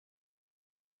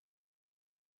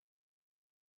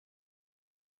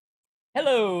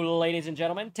Hello, ladies and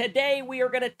gentlemen. Today we are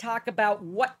going to talk about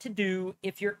what to do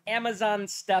if your Amazon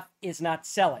stuff is not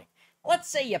selling. Let's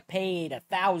say you paid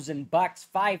 $1,000,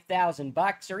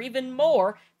 $5,000, or even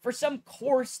more for some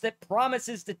course that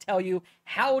promises to tell you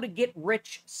how to get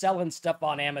rich selling stuff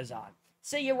on Amazon.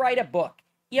 Say you write a book,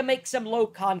 you make some low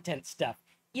content stuff,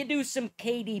 you do some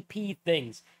KDP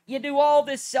things, you do all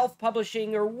this self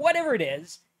publishing or whatever it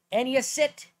is, and you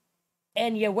sit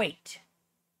and you wait.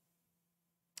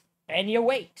 And you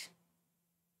wait.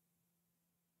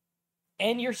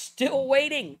 And you're still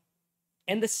waiting.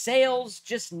 And the sales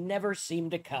just never seem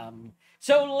to come.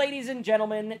 So, ladies and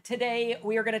gentlemen, today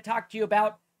we are going to talk to you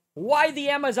about why the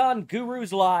Amazon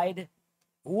gurus lied,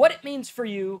 what it means for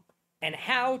you, and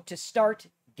how to start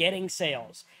getting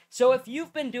sales. So, if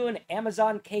you've been doing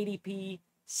Amazon KDP,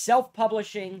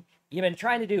 self-publishing, you've been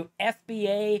trying to do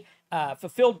FBA,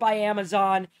 fulfilled by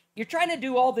Amazon, you're trying to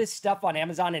do all this stuff on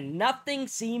Amazon and nothing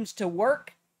seems to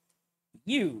work,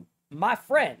 you, my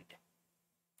friend,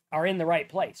 are in the right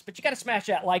place. But you got to smash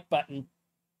that like button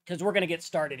because we're going to get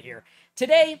started here.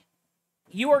 Today,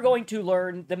 you are going to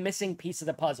learn the missing piece of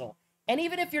the puzzle. And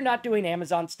even if you're not doing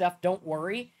Amazon stuff, don't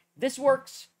worry. This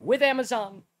works with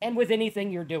Amazon and with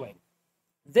anything you're doing.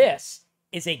 This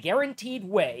is a guaranteed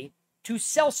way to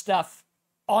sell stuff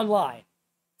online.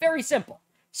 Very simple.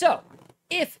 So,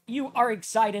 if you are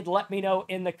excited, let me know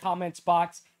in the comments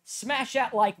box. Smash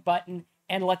that like button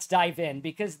and let's dive in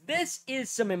because this is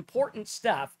some important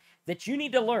stuff that you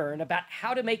need to learn about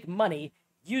how to make money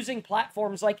using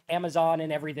platforms like Amazon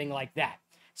and everything like that.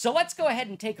 So let's go ahead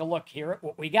and take a look here at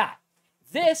what we got.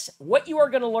 What you are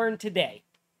going to learn today,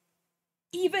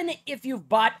 even if you've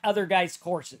bought other guys'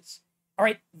 courses, all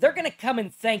right, they're going to come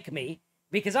and thank me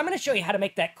because I'm going to show you how to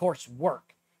make that course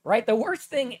work, right? The worst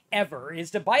thing ever is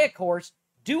to buy a course,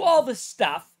 do all the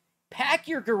stuff, pack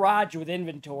your garage with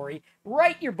inventory,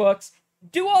 write your books,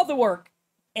 do all the work,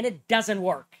 and it doesn't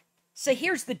work. So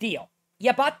here's the deal.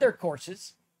 You bought their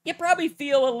courses. You probably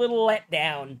feel a little let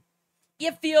down.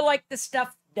 You feel like the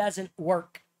stuff doesn't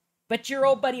work. But your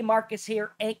old buddy Marcus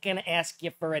here ain't going to ask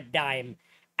you for a dime.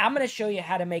 I'm going to show you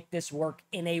how to make this work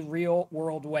in a real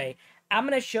world way. I'm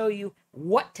going to show you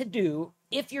what to do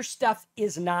if your stuff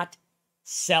is not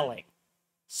selling.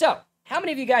 So, how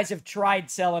many of you guys have tried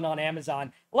selling on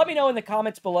Amazon? Let me know in the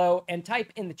comments below and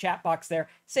type in the chat box there.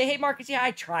 Say, hey, Marcus, yeah,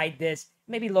 I tried this.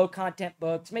 Maybe low content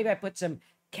books. Maybe I put some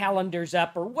calendars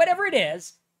up or whatever it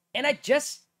is, and I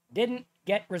just didn't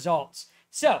get results.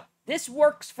 So this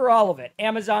works for all of it.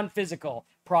 Amazon physical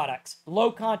products,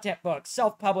 low content books,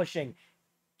 self-publishing.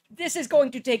 This is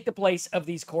going to take the place of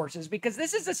these courses because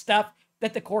this is the stuff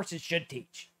that the courses should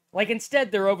teach. Like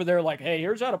instead they're over there like, hey,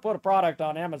 here's how to put a product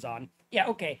on Amazon. Yeah,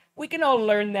 okay, we can all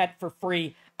learn that for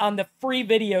free on the free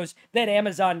videos that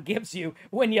Amazon gives you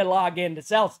when you log in to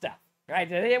sell stuff,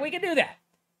 right? We can do that.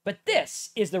 But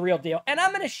this is the real deal. And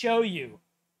I'm going to show you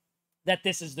that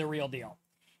this is the real deal.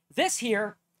 This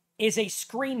here is a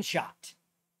screenshot.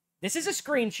 This is a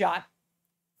screenshot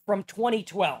from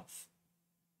 2012.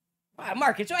 Wow,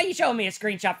 Marcus, why are you showing me a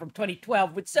screenshot from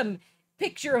 2012 with some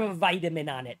picture of a vitamin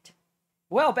on it?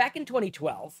 Well, back in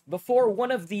 2012, before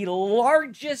one of the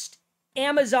largest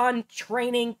Amazon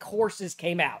training courses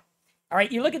came out. All right,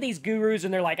 you look at these gurus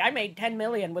and they're like, I made 10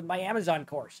 million with my Amazon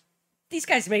course. These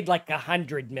guys made like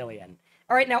 100 million.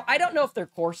 All right, now I don't know if their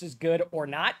course is good or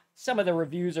not. Some of the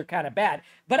reviews are kind of bad.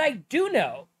 But I do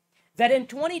know that in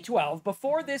 2012,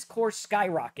 before this course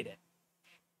skyrocketed,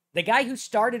 the guy who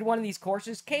started one of these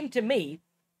courses came to me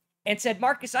and said,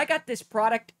 Marcus, I got this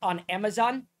product on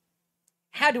Amazon.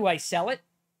 How do I sell it?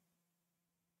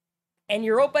 And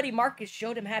your old buddy Marcus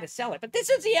showed him how to sell it. But this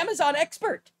is the Amazon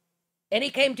expert. And he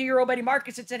came to your old buddy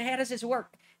Marcus and said, how does this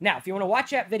work? Now, if you want to watch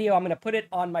that video, I'm going to put it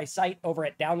on my site over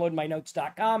at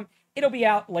downloadmynotes.com. It'll be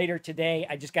out later today.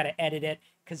 I just got to edit it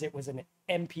because it was an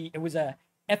MP, it was a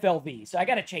FLV. So I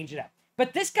got to change it up.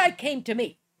 But this guy came to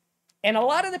me. And a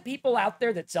lot of the people out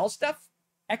there that sell stuff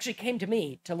actually came to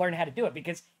me to learn how to do it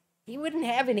because he wouldn't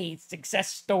have any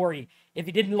success story if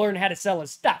he didn't learn how to sell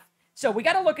his stuff. So we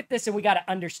got to look at this and we got to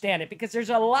understand it because there's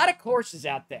a lot of courses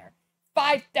out there.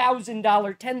 $5,000,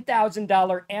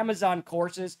 $10,000 Amazon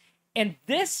courses. And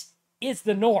this is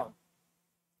the norm,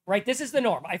 right? This is the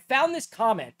norm. I found this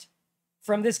comment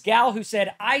from this gal who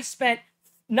said, I spent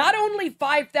not only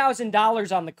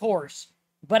 $5,000 on the course,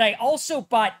 but I also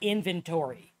bought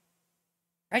inventory.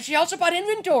 Right? She also bought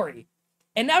inventory.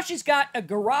 And now she's got a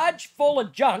garage full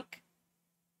of junk.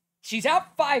 She's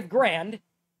out $5,000.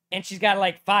 And she's got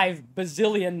like 5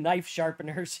 bazillion knife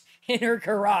sharpeners in her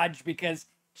garage because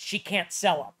she can't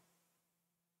sell them.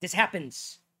 This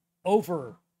happens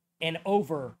over and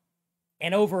over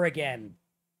and over again.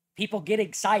 People get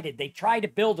excited. They try to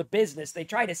build a business. They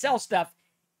try to sell stuff.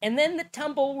 And then the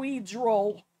tumbleweeds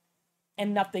roll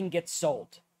and nothing gets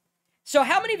sold. So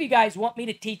how many of you guys want me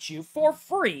to teach you for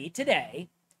free today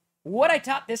what I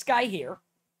taught this guy here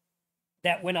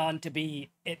that went on to be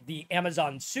the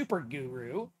Amazon super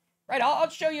guru, right? I'll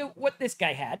show you what this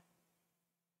guy had.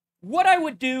 What I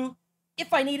would do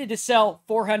if I needed to sell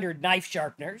 400 knife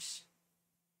sharpeners.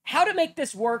 How to make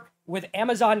this work with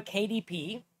Amazon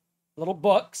KDP, little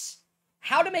books.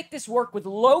 How to make this work with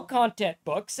low content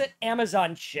books that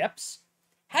Amazon ships.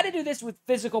 How to do this with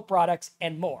physical products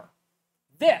and more.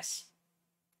 This,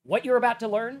 what you're about to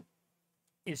learn,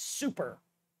 is super,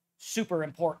 super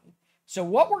important. So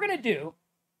what we're going to do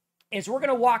is we're going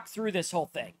to walk through this whole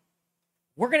thing.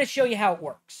 We're going to show you how it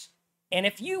works. And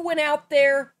if you went out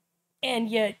there and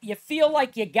you feel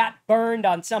like you got burned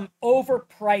on some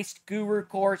overpriced guru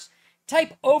course,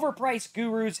 type overpriced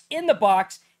gurus in the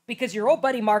box because your old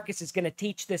buddy Marcus is going to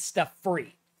teach this stuff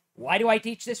free. Why do I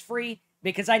teach this free?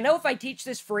 Because I know if I teach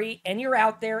this free and you're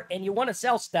out there and you want to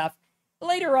sell stuff,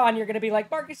 later on you're going to be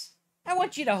like, Marcus, I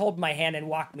want you to hold my hand and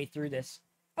walk me through this.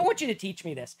 I want you to teach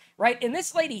me this, right? And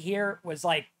this lady here was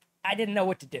like, I didn't know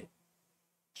what to do.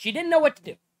 She didn't know what to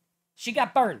do. She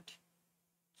got burned.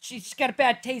 She just got a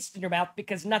bad taste in her mouth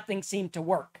because nothing seemed to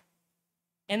work.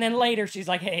 And then later she's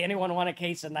like, hey, anyone want a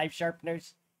case of knife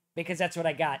sharpeners? Because that's what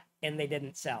I got, and they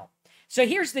didn't sell. So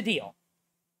here's the deal.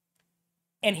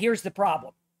 And here's the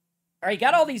problem. All right, you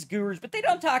got all these gurus, but they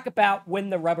don't talk about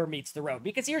when the rubber meets the road.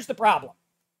 Because here's the problem.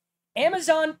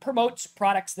 Amazon promotes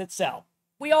products that sell.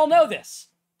 We all know this.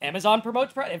 Amazon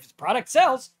promotes products. If the product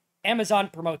sells, Amazon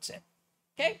promotes it.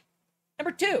 Okay?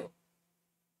 Number two,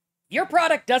 your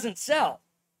product doesn't sell.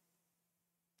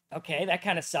 Okay, that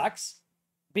kind of sucks.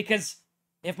 Because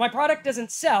if my product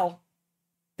doesn't sell,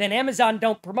 then Amazon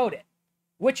don't promote it.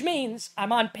 Which means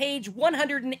I'm on page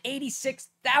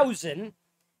 186,000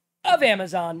 of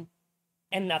Amazon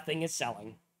and nothing is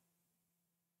selling.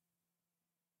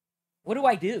 What do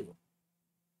I do?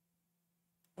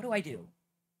 What do I do?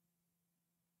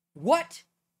 What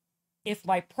if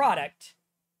my product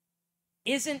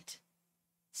isn't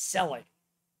selling?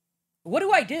 What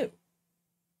do I do?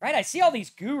 Right? I see all these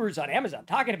gurus on Amazon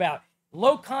talking about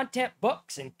low content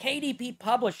books and KDP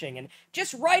publishing and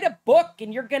just write a book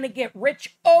and you're going to get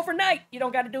rich overnight. You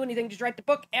don't got to do anything. Just write the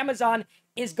book. Amazon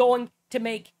is going to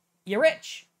make you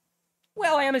rich.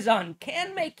 Well, Amazon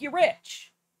can make you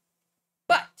rich,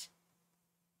 but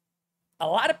a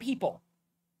lot of people,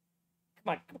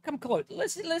 come on, come close.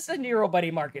 Listen to your old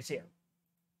buddy Marcus here.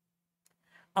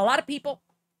 A lot of people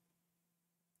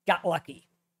got lucky.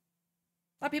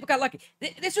 A lot of people got lucky.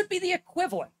 This would be the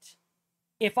equivalent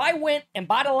if I went and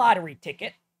bought a lottery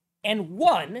ticket and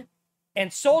won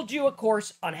and sold you a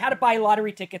course on how to buy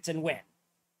lottery tickets and win.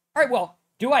 All right, well,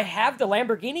 do I have the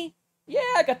Lamborghini? Yeah,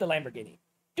 I got the Lamborghini.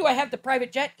 Do I have the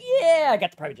private jet? Yeah, I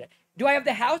got the private jet. Do I have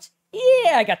the house?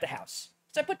 Yeah, I got the house.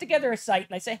 So I put together a site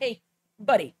and I say, hey,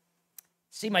 buddy,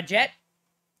 see my jet?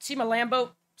 See my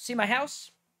Lambo? See my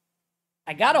house?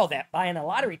 I got all that buying a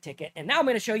lottery ticket, and now I'm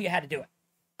going to show you how to do it.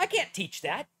 I can't teach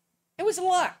that. It was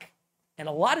luck. And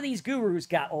a lot of these gurus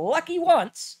got lucky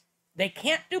once, they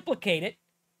can't duplicate it,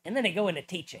 and then they go into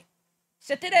teaching.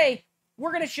 So today,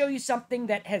 we're going to show you something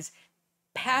that has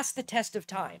passed the test of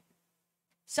time.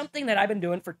 Something that I've been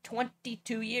doing for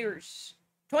 22 years.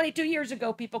 22 years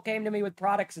ago, people came to me with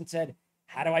products and said,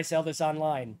 how do I sell this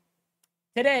online?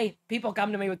 Today, people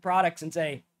come to me with products and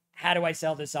say, how do I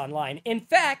sell this online? In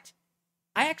fact,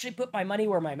 I actually put my money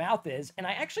where my mouth is, and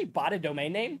I actually bought a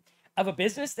domain name of a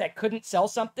business that couldn't sell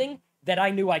something that I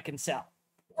knew I can sell.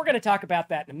 We're going to talk about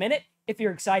that in a minute. If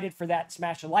you're excited for that,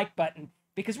 smash the like button,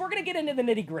 because we're going to get into the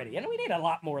nitty-gritty, and we need a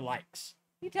lot more likes.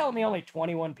 You telling me only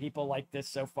 21 people like this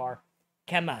so far?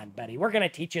 Come on, buddy. We're going to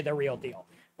teach you the real deal.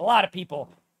 A lot of people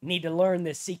need to learn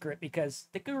this secret because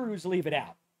the gurus leave it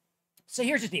out. So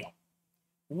here's the deal.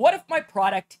 What if my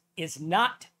product is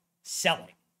not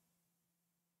selling?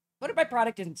 What if my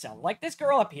product isn't selling? Like this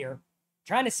girl up here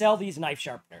trying to sell these knife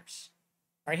sharpeners.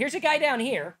 All right, here's a guy down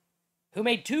here who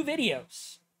made 2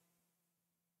 videos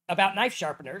about knife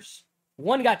sharpeners.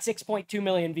 One got 6.2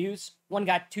 million views. One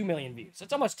got 2 million views. So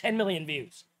it's almost 10 million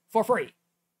views for free.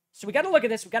 So we got to look at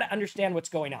this. We got to understand what's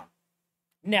going on.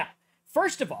 Now,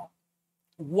 first of all,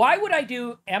 why would I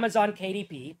do Amazon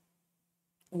KDP?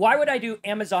 Why would I do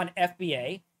Amazon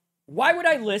FBA? Why would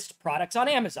I list products on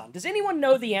Amazon? Does anyone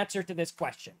know the answer to this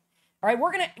question? All right,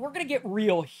 we're gonna get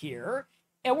real here,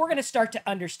 and we're gonna start to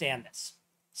understand this.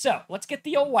 So let's get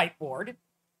the old whiteboard,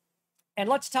 and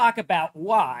let's talk about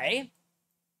why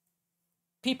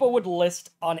people would list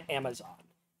on Amazon.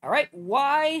 All right,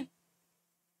 why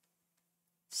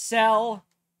sell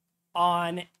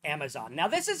on Amazon. Now,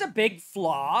 this is a big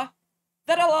flaw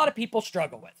that a lot of people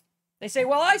struggle with. They say,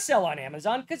 well, I sell on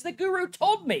Amazon because the guru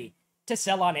told me to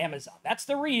sell on Amazon. That's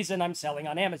the reason I'm selling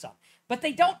on Amazon. But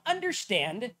they don't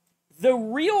understand the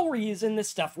real reason this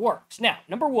stuff works. Now,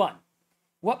 number one,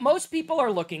 what most people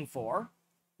are looking for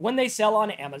when they sell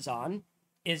on Amazon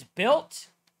is built-in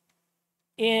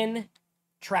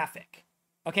traffic.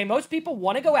 Okay, most people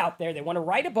want to go out there, they want to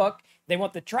write a book, they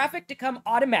want the traffic to come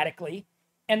automatically,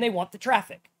 and they want the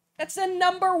traffic. That's the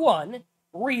number one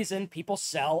reason people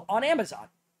sell on Amazon.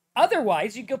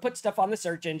 Otherwise, you'd go put stuff on the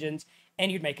search engines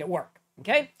and you'd make it work,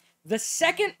 okay? The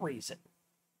second reason,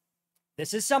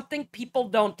 this is something people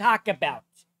don't talk about.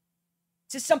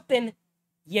 This is something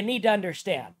you need to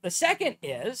understand. The second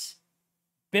is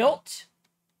built-in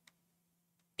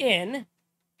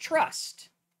trust.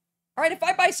 All right, if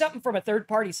I buy something from a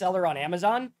third-party seller on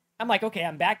Amazon, I'm like, okay,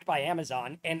 I'm backed by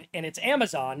Amazon, and it's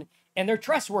Amazon, and they're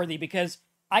trustworthy because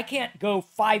I can't go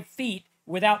 5 feet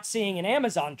without seeing an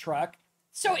Amazon truck,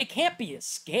 so it can't be a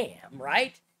scam,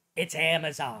 right? It's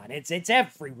Amazon. It's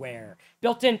everywhere.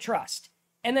 Built-in trust.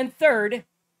 And then third,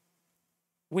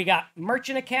 we got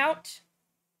merchant account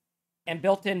and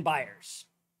built-in buyers.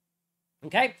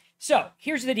 Okay? So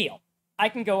here's the deal. I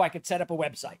could set up a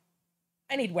website.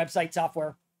 I need website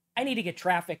software. I need to get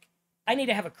traffic. I need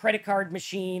to have a credit card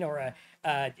machine or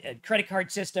a credit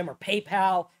card system or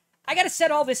PayPal. I got to set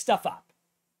all this stuff up.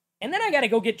 And then I got to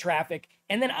go get traffic.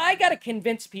 And then I got to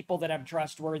convince people that I'm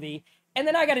trustworthy. And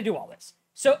then I got to do all this.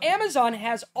 So Amazon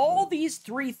has all these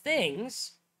 3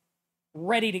 things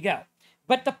ready to go.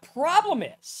 But the problem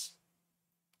is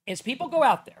people go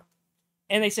out there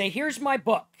and they say, here's my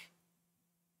book.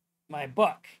 My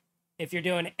book. If you're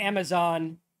doing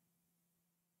Amazon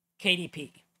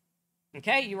KDP.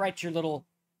 Okay? You write your little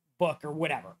book or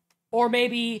whatever. Or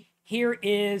maybe here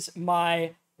is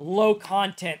my low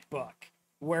content book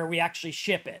where we actually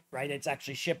ship it, right? It's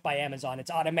actually shipped by Amazon. It's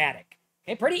automatic.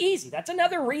 Okay, pretty easy. That's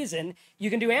another reason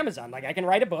you can do Amazon. Like I can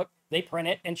write a book, they print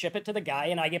it and ship it to the guy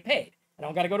and I get paid. I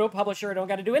don't got to go to a publisher. I don't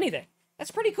got to do anything.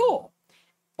 That's pretty cool.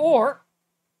 Or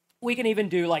we can even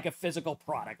do like a physical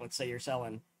product. Let's say you're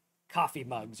selling coffee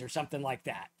mugs or something like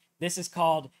that. This is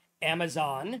called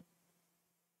Amazon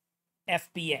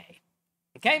FBA.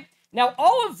 Okay? Now,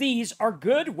 all of these are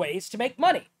good ways to make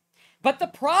money. But the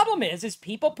problem is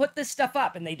people put this stuff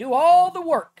up and they do all the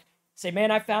work. Say,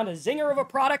 man, I found a zinger of a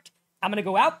product. I'm going to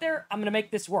go out there. I'm going to make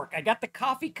this work. I got the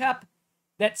coffee cup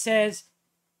that says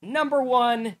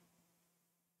 #1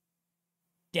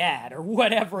 dad or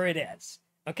whatever it is.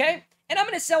 Okay? And I'm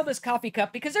going to sell this coffee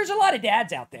cup because there's a lot of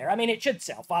dads out there. I mean, it should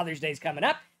sell. Father's Day's coming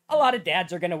up. A lot of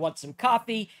dads are going to want some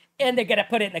coffee and they're going to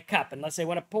put it in a cup. Unless they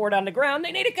want to pour it on the ground,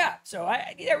 they need a cup. So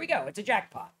there we go. It's a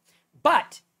jackpot.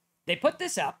 But they put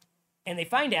this up and they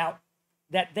find out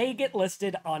that they get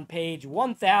listed on page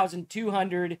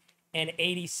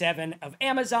 1,287 of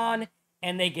Amazon,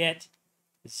 and they get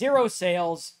 0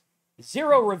 sales,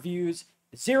 0 reviews,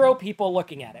 0 people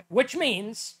looking at it, which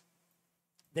means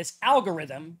this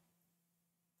algorithm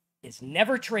is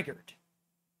never triggered.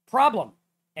 Problem: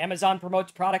 Amazon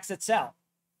promotes products that sell.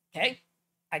 Okay,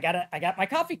 I got my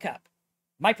coffee cup.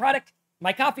 My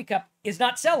coffee cup is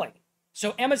not selling,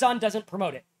 so Amazon doesn't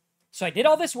promote it. So I did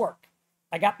all this work.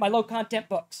 I got my low content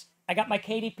books. I got my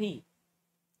KDP.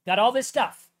 Got all this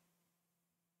stuff.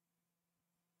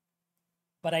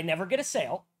 But I never get a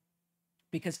sale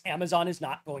because Amazon is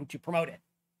not going to promote it.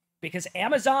 Because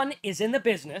Amazon is in the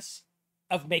business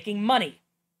of making money.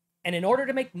 And in order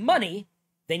to make money,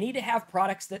 they need to have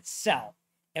products that sell.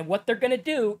 And what they're going to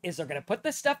do is they're going to put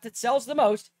the stuff that sells the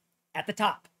most at the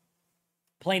top.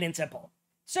 Plain and simple.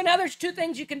 So now there's 2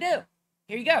 things you can do.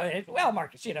 Here you go. Well,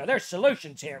 Marcus, there's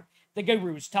solutions here. The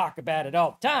gurus talk about it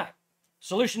all the time.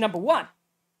 Solution number 1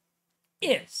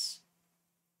 is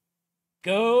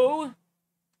go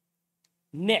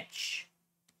niche.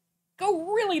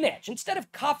 Go really niche. Instead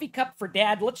of coffee cup for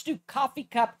dad, let's do coffee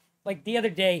cup. Like the other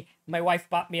day, my wife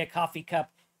bought me a coffee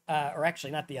cup, or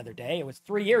actually not the other day, it was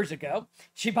 3 years ago.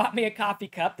 She bought me a coffee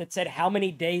cup that said how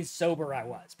many days sober I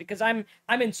was, because I'm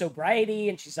in sobriety,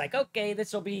 and she's like, okay,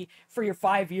 this will be for your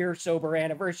 5-year sober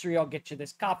anniversary. I'll get you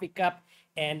this coffee cup.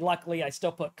 And luckily, I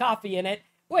still put coffee in it,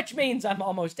 which means I'm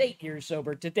almost 8 years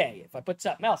sober today. If I put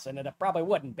something else in it, I probably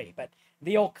wouldn't be, but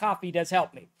the old coffee does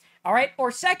help me. All right,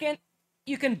 or second,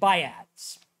 you can buy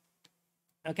ads.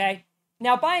 Okay?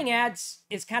 Now, buying ads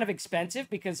is kind of expensive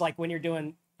because, like, when you're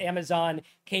doing Amazon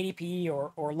KDP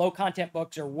or low content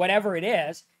books or whatever it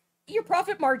is, your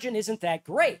profit margin isn't that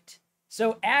great.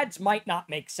 So ads might not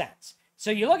make sense. So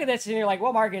you look at this and you're like,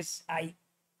 well, Marcus, I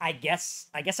guess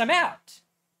I'm out.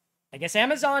 I guess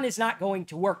Amazon is not going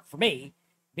to work for me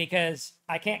because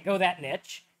I can't go that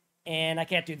niche and I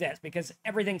can't do this because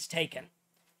everything's taken.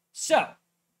 So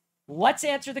let's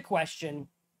answer the question,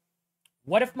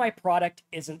 what if my product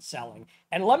isn't selling?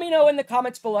 And let me know in the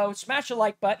comments below, smash a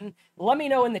like button. Let me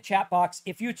know in the chat box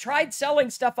if you tried selling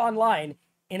stuff online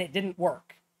and it didn't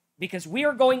work, because we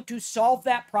are going to solve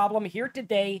that problem here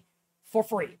today for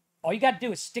free. All you got to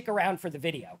do is stick around for the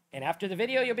video. And after the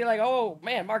video, you'll be like, oh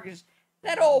man, Marcus,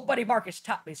 that old buddy Marcus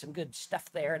taught me some good stuff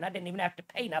there, and I didn't even have to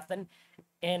pay nothing.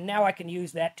 And now I can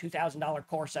use that $2,000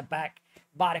 course I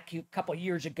bought a couple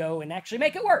years ago and actually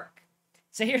make it work.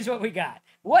 So here's what we got.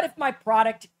 What if my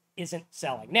product isn't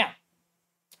selling? Now,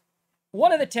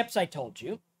 one of the tips I told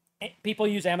you, people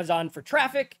use Amazon for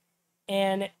traffic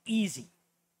and easy.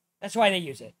 That's why they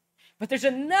use it. But there's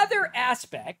another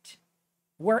aspect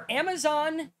where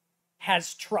Amazon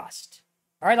has trust.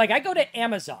 All right, like I go to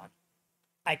Amazon,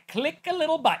 I click a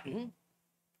little button,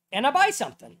 and I buy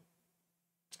something.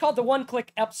 It's called the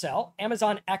one-click upsell.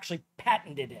 Amazon actually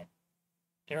patented it.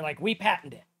 They're like, we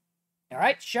patented it. All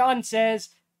right, Sean says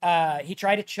he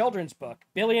tried a children's book.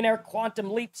 Billionaire Quantum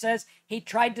Leap says he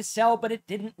tried to sell, but it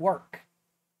didn't work.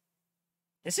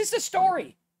 This is the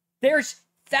story. There's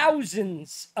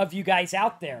thousands of you guys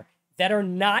out there that are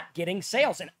not getting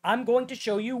sales, and I'm going to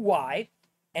show you why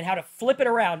and how to flip it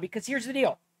around, because here's the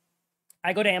deal.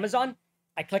 I go to Amazon,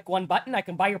 I click one button, I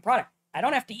can buy your product. I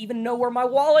don't have to even know where my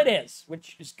wallet is,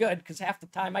 which is good because half the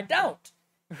time I don't,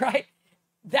 right?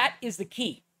 That is the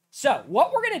key. So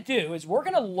what we're going to do is we're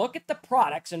going to look at the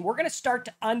products and we're going to start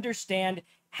to understand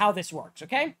how this works,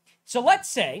 okay? So let's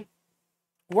say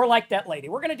we're like that lady.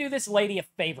 We're going to do this lady a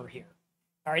favor here.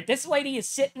 All right, this lady is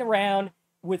sitting around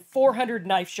with 400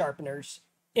 knife sharpeners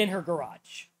in her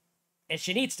garage. And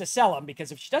she needs to sell them,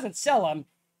 because if she doesn't sell them,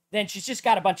 then she's just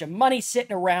got a bunch of money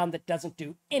sitting around that doesn't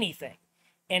do anything.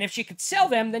 And if she could sell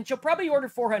them, then she'll probably order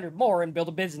 400 more and build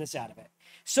a business out of it.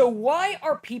 So why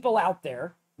are people out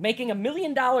there making $1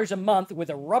 million a month with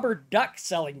a rubber duck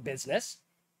selling business,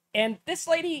 and this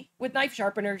lady with knife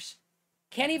sharpeners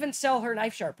can't even sell her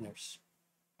knife sharpeners?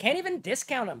 Can't even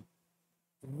discount them.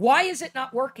 Why is it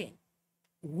not working?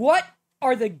 What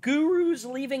are the gurus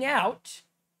leaving out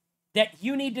that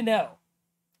you need to know?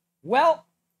 Well,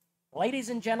 ladies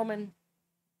and gentlemen,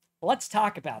 let's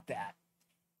talk about that.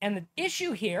 And the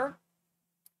issue here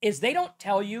is they don't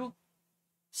tell you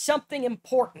something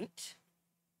important,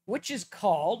 which is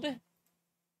called,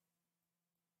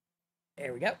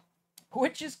 there we go,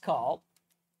 which is called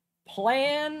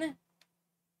Plan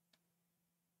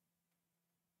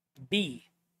B.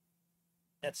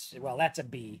 That's a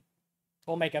B.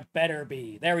 We'll make a better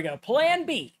B. There we go. Plan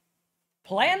B.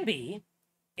 Plan B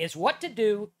is what to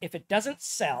do if it doesn't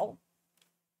sell,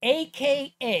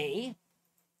 aka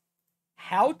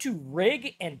how to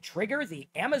rig and trigger the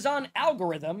Amazon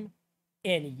algorithm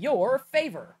in your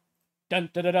favor. Dun,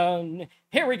 dun, dun, dun.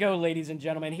 Here we go, ladies and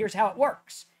gentlemen. Here's how it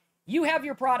works. You have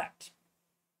your product.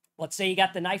 Let's say you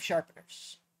got the knife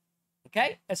sharpeners.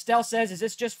 Okay? Estelle says, is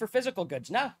this just for physical goods?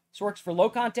 No. This works for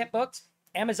low-content books,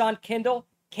 Amazon Kindle,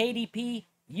 KDP,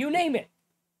 you name it.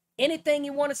 Anything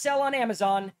you want to sell on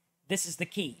Amazon, this is the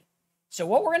key. So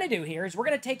what we're going to do here is we're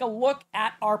going to take a look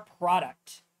at our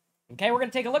product. Okay? We're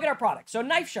going to take a look at our product. So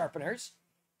knife sharpeners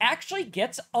actually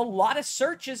gets a lot of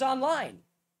searches online.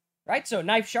 Right? So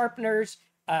knife sharpeners,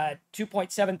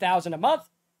 2.7 thousand a month.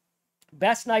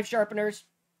 Best knife sharpeners,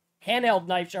 handheld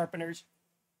knife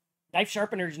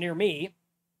sharpeners near me.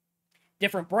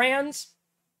 Different brands,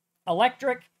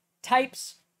 electric,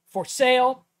 types, for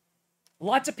sale.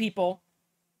 Lots of people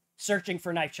searching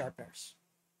for knife sharpeners.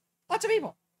 Lots of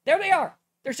people. There they are.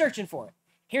 They're searching for it.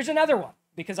 Here's another one,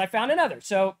 because I found another.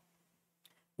 So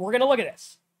we're going to look at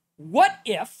this. What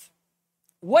if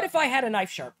I had a knife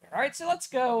sharpener? All right, so let's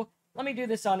go. Let me do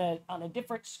this on a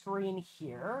different screen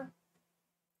here.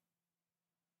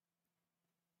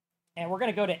 And we're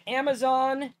going to go to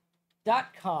Amazon.com.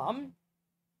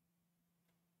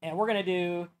 And we're going to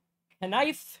do a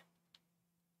knife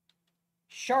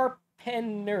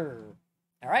sharpener.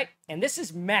 All right, and this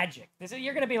is magic.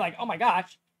 You're going to be like, oh my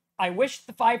gosh, I wish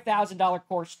the $5,000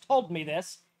 course told me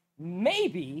this.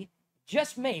 Maybe,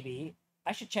 just maybe,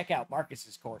 I should check out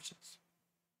Marcus's courses.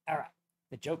 All right,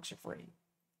 the jokes are free.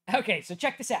 Okay, so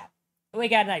check this out. We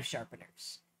got knife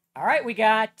sharpeners. All right, we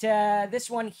got this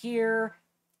one here,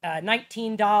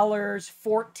 $19,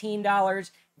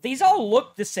 $14. These all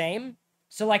look the same.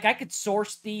 So, like, I could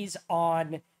source these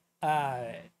on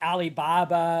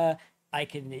Alibaba. I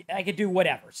could do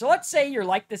whatever. So let's say you're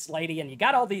like this lady and you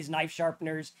got all these knife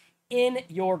sharpeners in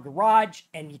your garage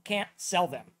and you can't sell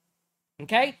them.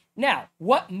 Okay? Now,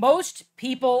 what most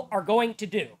people are going to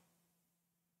do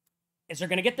is they're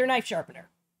going to get their knife sharpener.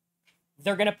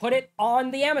 They're going to put it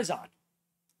on the Amazon.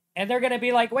 And they're going to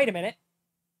be like, wait a minute.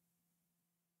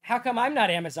 How come I'm not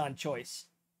Amazon choice?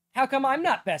 How come I'm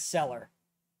not bestseller?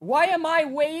 Why am I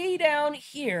way down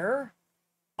here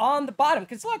on the bottom?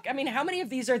 Because look, I mean, how many of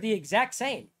these are the exact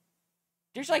same?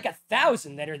 There's like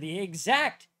 1,000 that are the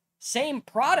exact same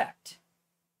product.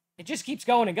 It just keeps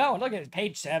going and going. Look at it,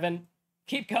 page 7.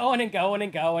 Keep going and going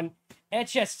and going. And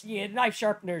it's just knife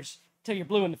sharpeners till you're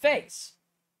blue in the face.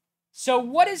 So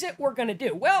what is it we're going to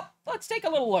do? Well, let's take a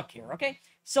little look here, okay?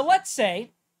 So let's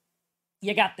say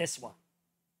you got this one,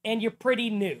 and you're pretty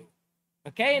new,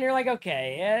 okay? And you're like,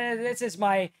 okay, this is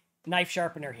my knife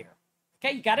sharpener here.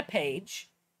 Okay, you got a page.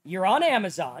 You're on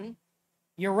Amazon.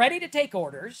 You're ready to take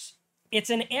orders. It's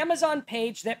an Amazon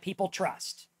page that people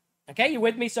trust. Okay, you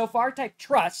with me so far? Type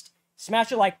trust,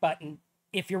 smash a like button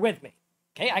if you're with me.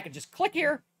 Okay, I could just click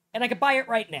here, and I could buy it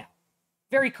right now.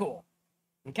 Very cool.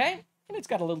 Okay, and it's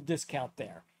got a little discount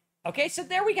there. Okay, so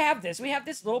there we have this. We have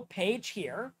this little page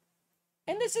here,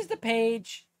 and this is the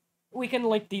page we can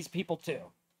link these people to.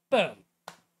 Boom.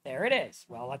 There it is.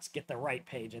 Well, let's get the right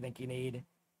page. I think you need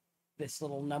this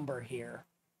little number here.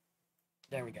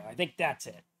 There we go. I think that's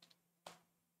it.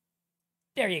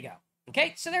 There you go.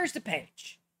 Okay, so there's the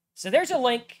page. So there's a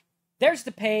link. There's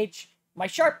the page. My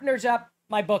sharpener's up.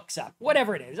 My book's up.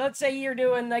 Whatever it is. Let's say you're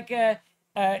doing like a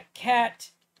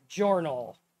cat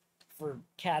journal for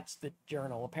cats that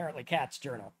journal. Apparently cats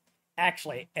journal.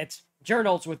 Actually, it's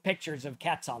journals with pictures of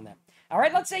cats on them. All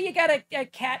right, let's say you got a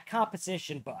cat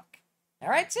composition book. All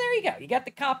right, so there you go. You got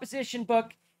the composition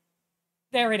book.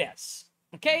 There it is.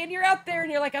 Okay, and you're out there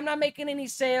and you're like, I'm not making any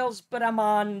sales, but I'm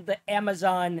on the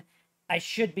Amazon. I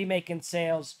should be making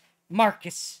sales.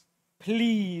 Marcus,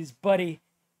 please, buddy,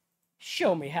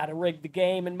 show me how to rig the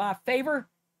game in my favor.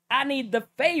 I need the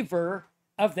favor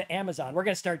of the Amazon. We're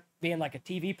going to start being like a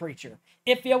TV preacher.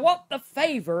 If you want the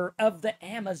favor of the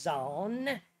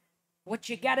Amazon, what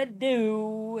you got to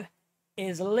do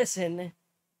is listen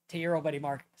to your old buddy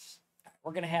Marcus.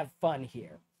 We're going to have fun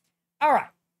here. All right,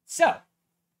 so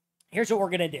here's what we're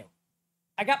going to do.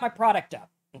 I got my product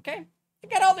up, okay? I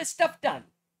got all this stuff done,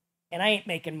 and I ain't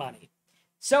making money.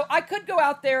 So I could go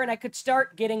out there and I could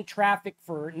start getting traffic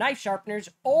for knife sharpeners,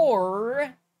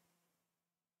 or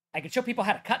I could show people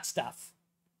how to cut stuff.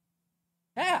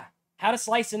 Yeah, how to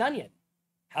slice an onion,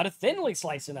 how to thinly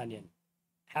slice an onion,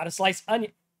 how to slice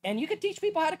onion, and you could teach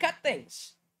people how to cut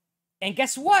things. And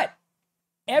guess what?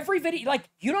 Every video, like,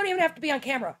 you don't even have to be on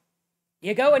camera.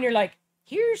 You go and you're like,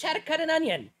 here's how to cut an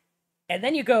onion. And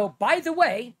then you go, by the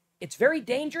way, it's very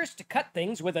dangerous to cut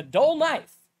things with a dull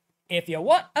knife. If you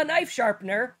want a knife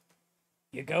sharpener,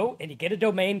 you go and you get a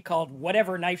domain called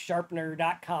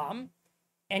whatevernifesharpener.com,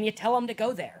 and you tell them to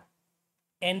go there.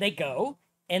 And they go,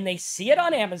 and they see it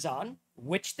on Amazon,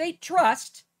 which they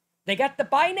trust. They got the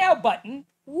buy now button,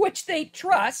 which they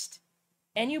trust,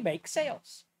 and you make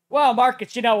sales. Well,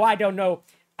 Marcus, you know, I don't know.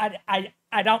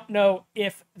 I don't know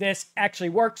if this actually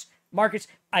works. Marcus,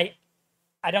 I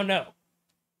don't know.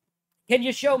 Can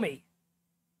you show me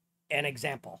an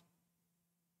example?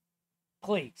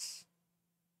 Please.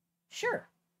 Sure.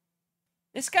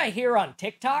 This guy here on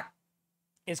TikTok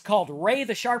is called Ray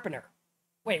the Sharpener.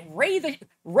 Wait, Ray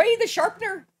the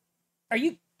Sharpener? Are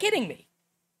you kidding me?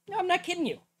 No, I'm not kidding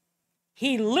you.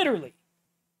 He literally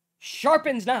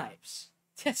sharpens knives.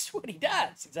 That's what he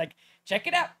does. He's like, check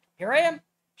it out. Here I am,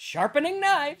 sharpening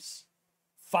knives.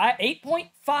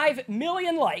 8.5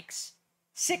 million likes,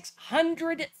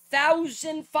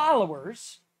 600,000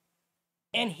 followers,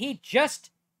 and he just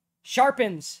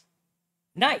sharpens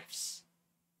knives.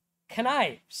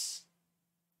 Knives.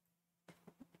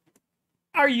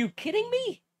 Are you kidding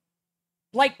me?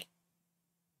 Like,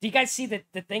 do you guys see the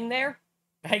thing there?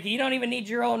 Like, you don't even need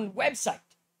your own website.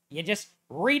 You just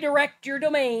redirect your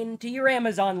domain to your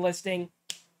Amazon listing.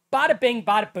 Bada bing,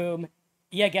 bada boom.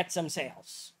 You get some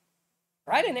sales.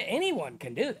 Right? And anyone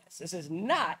can do this. This is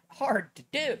not hard to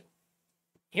do.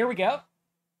 Here we go.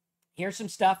 Here's some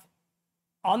stuff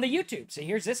on the YouTube. So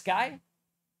here's this guy.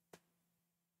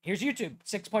 Here's YouTube.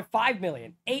 6.5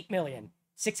 million, 8 million,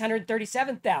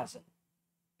 637,000.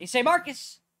 You say,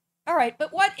 Marcus, all right,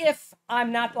 but what if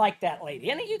I'm not like that lady?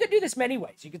 And you could do this many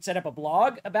ways. You could set up a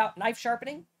blog about knife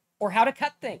sharpening or how to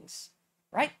cut things,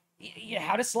 right?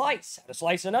 How to slice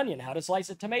an onion, how to slice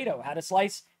a tomato, how to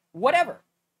slice whatever.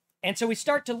 And so we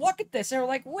start to look at this and we're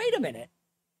like, wait a minute.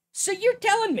 So you're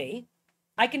telling me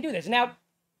I can do this. Now,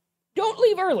 don't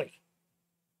leave early.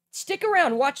 Stick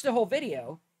around, watch the whole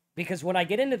video, because when I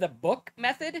get into the book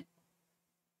method,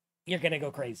 you're going to go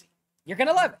crazy. You're going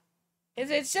to love it.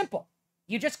 It's simple.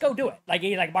 You just go do it.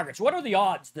 Like Marcus, what are the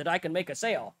odds that I can make a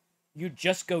sale? You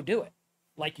just go do it.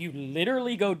 Like, you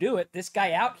literally go do it. This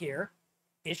guy out here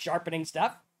is sharpening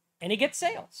stuff, and he gets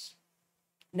sales.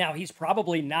 Now, he's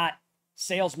probably not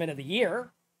salesman of the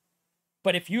year,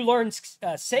 but if you learn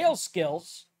sales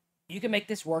skills, you can make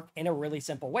this work in a really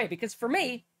simple way. Because for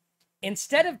me,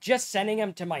 instead of just sending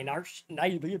him to my knife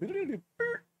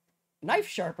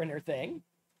sharpener thing,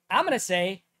 I'm going to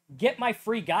say, get my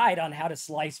free guide on how to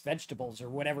slice vegetables or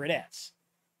whatever it is.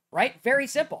 Right? Very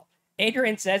simple.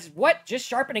 Adrian says, what? Just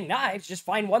sharpening knives? Just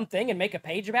find one thing and make a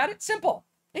page about it? Simple.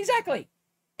 Exactly.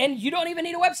 And you don't even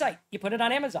need a website. You put it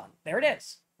on Amazon. There it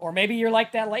is. Or maybe you're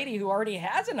like that lady who already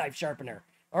has a knife sharpener.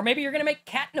 Or maybe you're going to make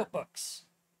cat notebooks.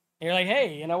 And you're like,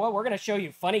 hey, you know what? We're going to show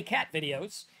you funny cat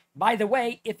videos. By the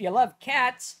way, if you love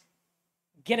cats,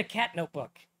 get a cat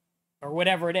notebook or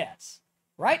whatever it is.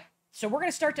 Right? So we're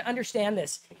going to start to understand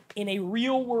this in a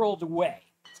real world way.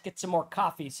 Let's get some more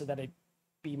coffee so that it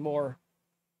be more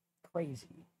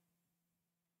crazy.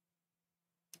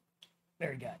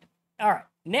 Very good. All right.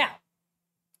 Now,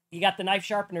 you got the knife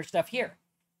sharpener stuff here.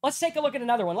 Let's take a look at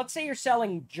another one. Let's say you're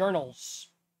selling journals.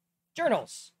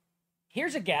 Journals.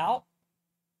 Here's a gal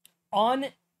on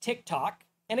TikTok.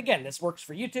 And again, this works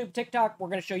for YouTube, TikTok. We're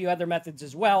going to show you other methods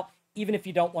as well, even if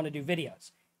you don't want to do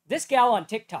videos. This gal on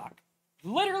TikTok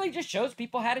literally just shows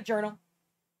people how to journal.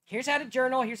 Here's how to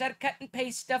journal. Here's how to cut and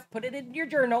paste stuff. Put it in your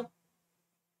journal.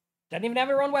 Doesn't even have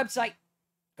her own website.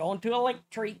 Go into a link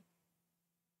tree.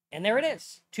 And there it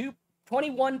is.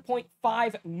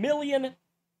 21.5 million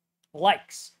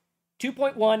likes.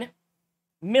 2.1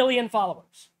 million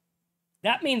followers.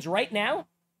 That means right now,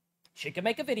 she can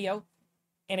make a video,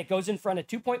 and it goes in front of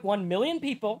 2.1 million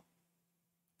people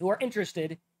who are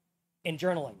interested in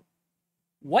journaling.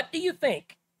 What do you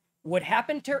think would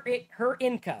happen to her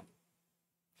income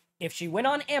if she went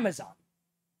on Amazon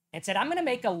and said, I'm going to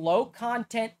make a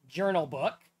low-content journal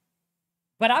book,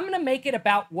 but I'm going to make it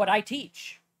about what I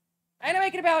teach. I'm going to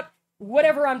make it about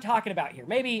whatever I'm talking about here.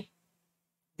 Maybe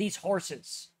these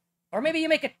horses. Or maybe you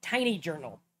make a tiny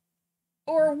journal.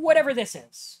 Or whatever this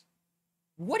is.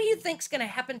 What do you think's going to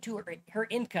happen to her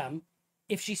income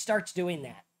if she starts doing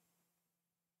that?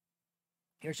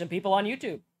 Here's some people on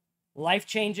YouTube.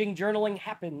 Life-changing journaling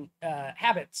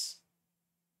habits.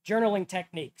 Journaling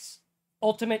techniques.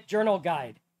 Ultimate journal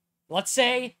guide. Let's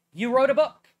say you wrote a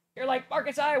book. You're like,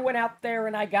 Marcus, I went out there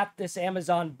and I got this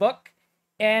Amazon book,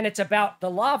 and it's about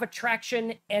the law of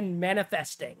attraction and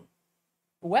manifesting.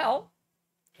 Well,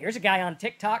 here's a guy on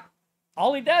TikTok.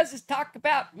 All he does is talk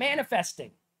about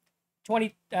manifesting.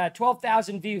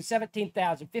 12,000 views,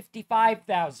 17,000,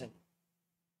 55,000.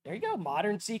 There you go.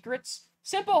 Modern secrets.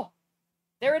 Simple.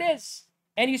 There it is.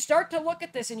 And you start to look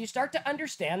at this and you start to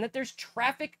understand that there's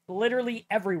traffic literally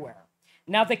everywhere.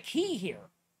 Now, the key here,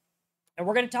 and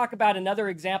we're going to talk about another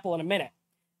example in a minute.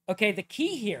 Okay, the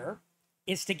key here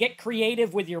is to get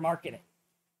creative with your marketing.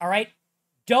 All right?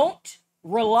 Don't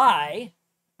rely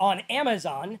on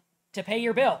Amazon to pay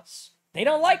your bills. They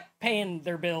don't like paying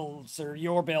their bills or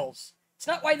your bills. It's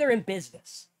not why they're in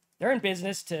business. They're in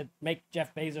business to make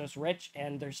Jeff Bezos rich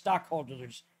and their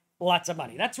stockholders lots of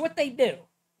money. That's what they do.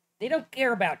 They don't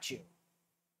care about you.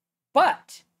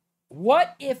 But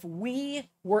what if we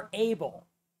were able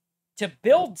to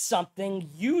build something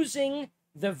using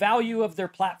the value of their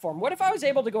platform? What if I was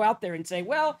able to go out there and say,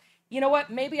 well, you know what?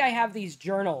 Maybe I have these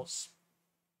journals.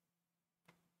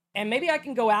 And maybe I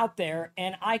can go out there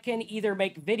and I can either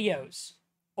make videos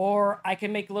or I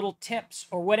can make little tips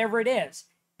or whatever it is.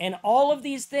 And all of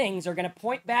these things are going to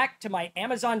point back to my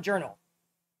Amazon journal.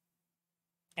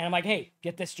 And I'm like, hey,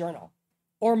 get this journal.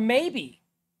 Or maybe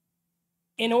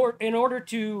in order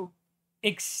to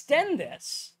extend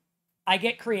this, I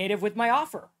get creative with my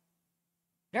offer.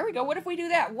 There we go. What if we do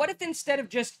that? What if instead of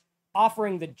just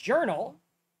offering the journal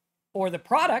or the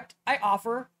product, I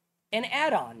offer an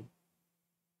add-on?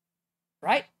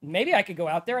 Right? Maybe I could go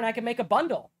out there and I can make a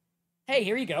bundle. Hey,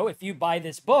 here you go. If you buy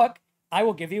this book, I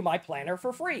will give you my planner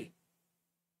for free.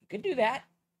 You could do that.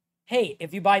 Hey,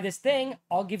 if you buy this thing,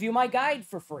 I'll give you my guide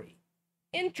for free.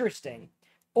 Interesting.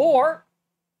 Or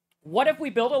what if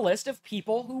we build a list of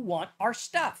people who want our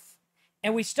stuff?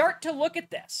 And we start to look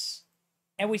at this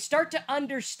and we start to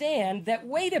understand that,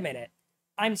 wait a minute,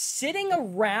 I'm sitting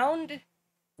around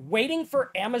waiting for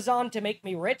Amazon to make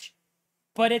me rich,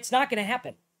 but it's not going to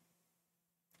happen.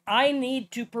 I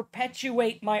need to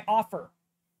perpetuate my offer.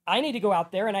 I need to go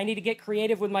out there and I need to get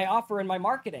creative with my offer and my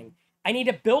marketing. I need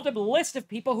to build a list of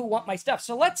people who want my stuff.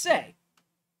 So let's say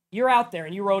you're out there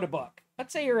and you wrote a book.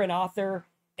 Let's say you're an author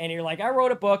and you're like, I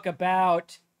wrote a book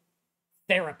about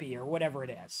therapy or whatever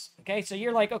it is. Okay, so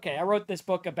you're like, okay, I wrote this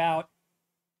book about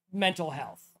mental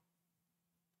health.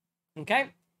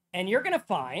 Okay, and you're going to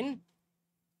find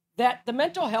that the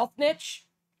mental health niche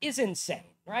is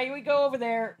insane, right? We go over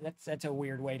there. That's a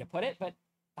weird way to put it, but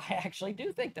I actually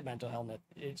do think the mental health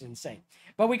is insane.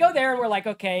 But we go there and we're like,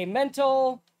 okay,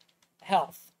 mental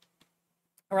health.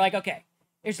 We're like, okay,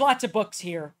 there's lots of books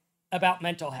here about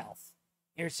mental health.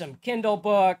 Here's some Kindle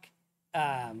book,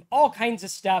 all kinds of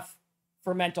stuff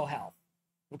for mental health.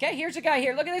 Okay, here's a guy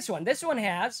here. Look at this one. This one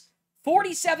has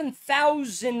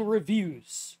 47,000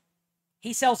 reviews.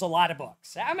 He sells a lot of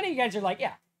books. How many of you guys are like,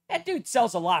 yeah, that dude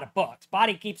sells a lot of books.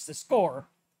 Body keeps the score.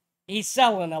 He's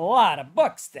selling a lot of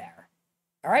books there.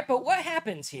 All right, but what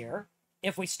happens here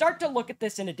if we start to look at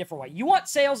this in a different way? You want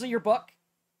sales of your book?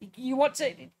 You want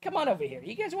to, come on over here.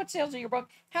 You guys want sales of your book?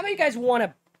 How many of you guys want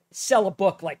to sell a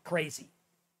book like crazy?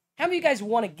 How many of you guys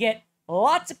want to get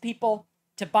lots of people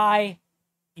to buy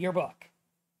your book?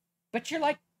 But you're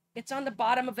like, it's on the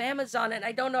bottom of Amazon and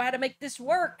I don't know how to make this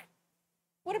work.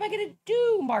 What am I going to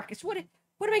do, Marcus? What am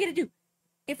I going to do?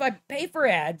 If I pay for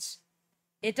ads,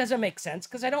 it doesn't make sense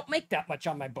because I don't make that much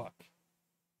on my book.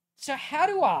 So how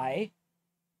do I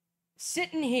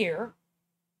sit in here,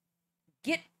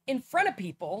 get in front of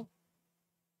people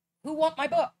who want my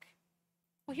book?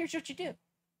 Well, here's what you do.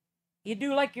 You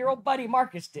do like your old buddy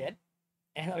Marcus did.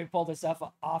 And let me pull this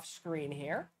up off screen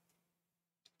here.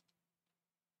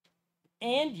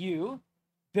 And you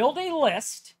build a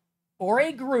list or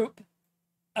a group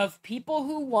of people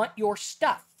who want your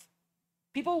stuff.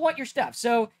 People who want your stuff.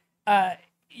 So,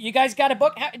 you guys got a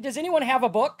book? Does anyone have a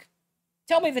book?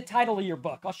 Tell me the title of your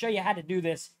book. I'll show you how to do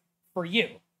this for you.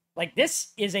 Like,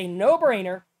 this is a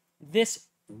no-brainer. This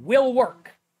will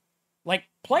work. Like,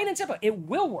 plain and simple. It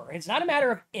will work. It's not a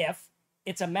matter of if.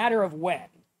 It's a matter of when.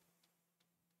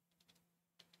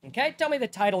 Okay? Tell me the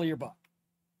title of your book.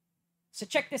 So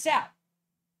check this out.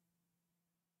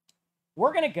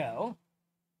 We're going to go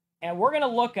and we're going to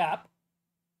look up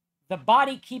The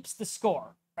Body Keeps the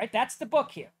Score. Right? That's the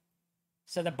book here.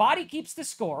 So The Body Keeps the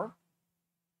Score.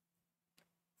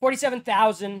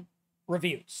 47,000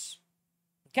 reviews.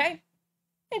 Okay?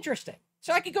 Interesting.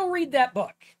 So I could go read that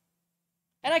book.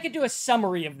 And I could do a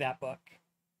summary of that book.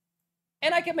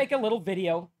 And I could make a little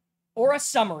video or a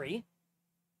summary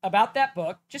about that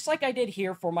book, just like I did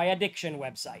here for my addiction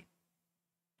website.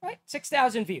 Right?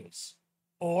 6,000 views.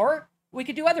 Or we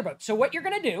could do other books. So what you're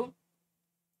going to do,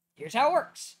 here's how it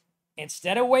works.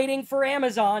 Instead of waiting for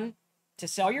Amazon to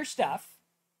sell your stuff,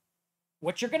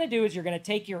 what you're going to do is you're going to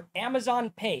take your Amazon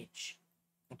page.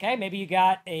 Okay? Maybe you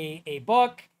got a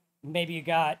book. Maybe you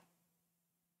got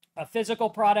a physical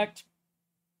product.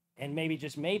 And maybe,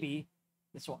 just maybe,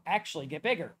 this will actually get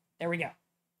bigger. There we go.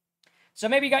 So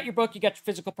maybe you got your book, you got your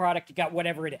physical product, you got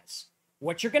whatever it is.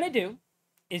 What you're going to do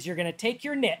is you're going to take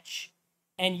your niche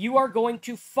and you are going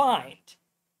to find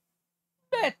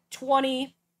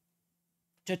 20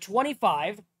 to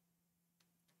 25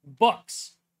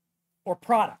 books or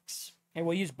products. And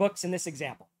we'll use books in this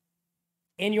example.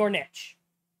 In your niche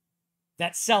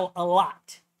that sell a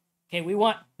lot. Okay, we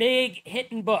want big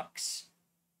hitting books.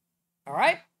 All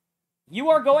right? You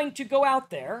are going to go out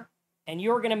there and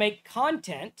you're going to make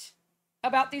content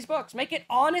about these books. Make it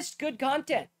honest, good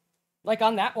content. Like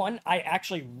on that one, I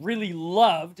actually really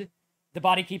loved The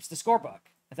Body Keeps the Score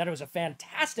book. I thought it was a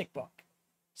fantastic book.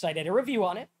 So I did a review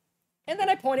on it. And then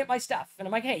I pointed my stuff. And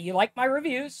I'm like, hey, you like my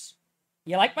reviews?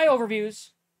 You like my overviews?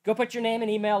 Go put your name and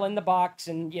email in the box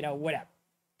and, you know, whatever.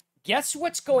 Guess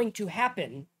what's going to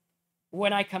happen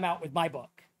when I come out with my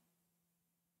book?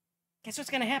 Guess what's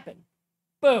going to happen?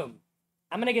 Boom.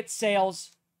 I'm going to get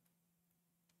sales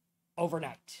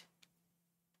overnight.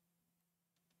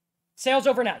 Sales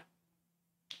overnight.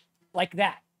 Like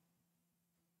that.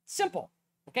 Simple.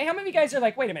 Okay, how many of you guys are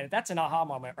like, wait a minute, that's an aha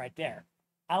moment right there.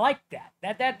 I like that.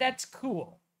 That's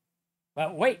cool.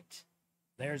 But wait,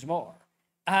 there's more.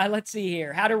 Let's see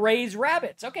here. How to raise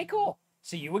rabbits. Okay, cool.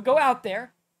 So you would go out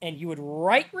there and you would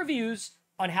write reviews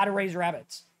on how to raise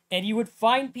rabbits. And you would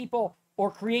find people or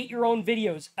create your own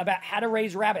videos about how to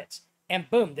raise rabbits. And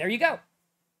boom, there you go.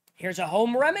 Here's a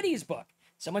home remedies book.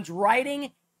 Someone's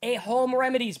writing a home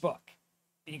remedies book.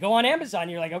 You go on Amazon,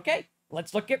 you're like, okay,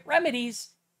 let's look at remedies.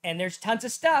 And there's tons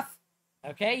of stuff.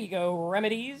 Okay, you go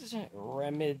remedies.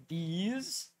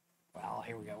 Well,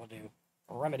 here we go. We'll do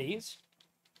remedies.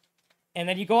 And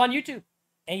then you go on YouTube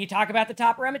and you talk about the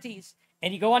top remedies.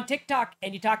 And you go on TikTok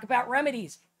and you talk about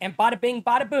remedies. And bada bing,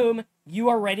 bada boom, you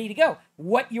are ready to go.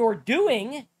 What you're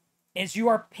doing is you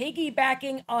are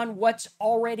piggybacking on what's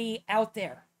already out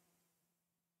there.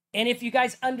 And if you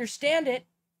guys understand it,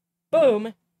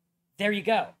 boom, there you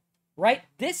go. Right?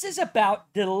 This is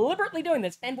about deliberately doing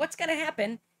this. And what's going to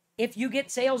happen if you get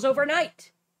sales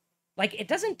overnight? Like, it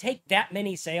doesn't take that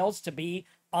many sales to be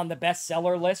on the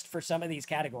bestseller list for some of these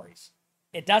categories.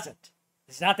 It doesn't.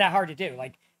 It's not that hard to do.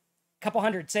 Like a couple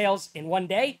hundred sales in one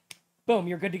day, boom,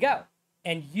 you're good to go.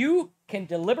 And you can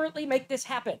deliberately make this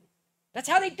happen. That's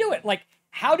how they do it. Like,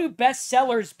 how do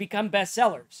bestsellers become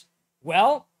bestsellers?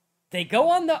 Well, they go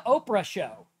on the Oprah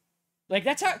show. Like,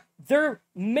 that's how they're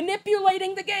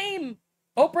manipulating the game.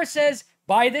 Oprah says,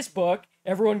 buy this book.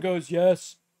 Everyone goes,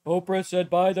 yes. Oprah said,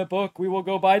 buy the book. We will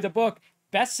go buy the book.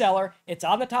 Bestseller. It's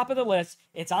on the top of the list.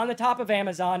 It's on the top of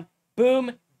Amazon.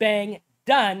 Boom, bang,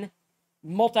 done.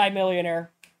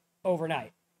 Multimillionaire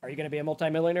overnight. Are you going to be a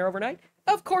multimillionaire overnight?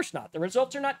 Of course not. The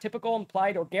results are not typical,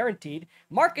 implied, or guaranteed.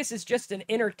 Marcus is just an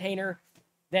entertainer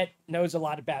that knows a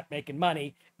lot about making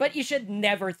money, but you should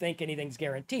never think anything's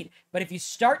guaranteed. But if you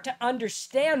start to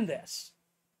understand this,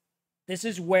 this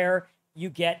is where you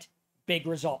get big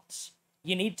results.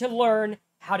 You need to learn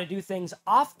how to do things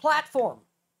off platform.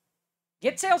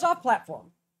 Get sales off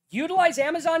platform. Utilize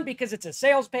Amazon because it's a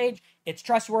sales page, it's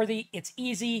trustworthy, it's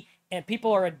easy, and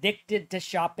people are addicted to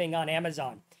shopping on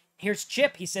Amazon. Here's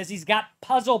Chip. He says he's got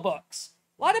puzzle books.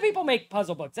 A lot of people make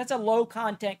puzzle books. That's a low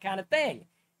content kind of thing,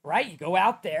 right? You go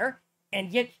out there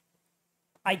and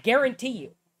I guarantee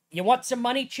you, you want some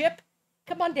money, Chip?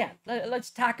 Come on down. Let's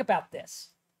talk about this.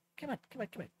 Come on.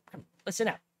 Listen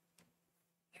up.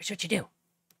 Here's what you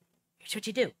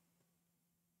do.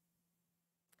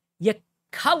 You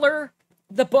color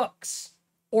the books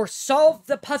or solve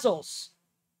the puzzles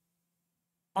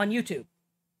on YouTube.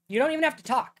 You don't even have to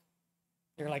talk.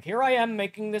 You're like, here I am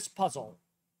making this puzzle.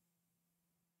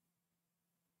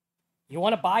 You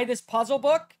want to buy this puzzle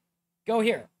book? Go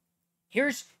here.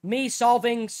 Here's me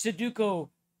solving Sudoku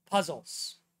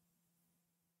puzzles.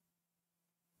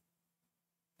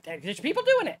 There's people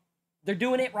doing it. They're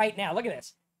doing it right now. Look at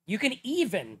this. You can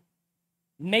even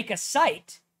make a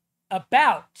site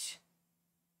about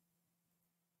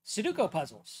Sudoku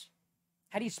puzzles.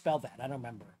 How do you spell that? I don't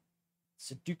remember.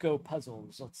 Sudoku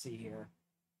puzzles. Let's see here.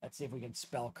 Let's see if we can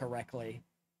spell correctly.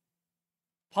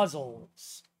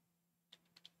 Puzzles.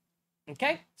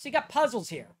 Okay? So you got puzzles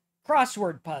here.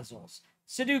 Crossword puzzles.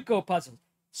 Sudoku puzzles.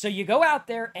 So you go out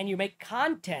there and you make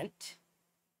content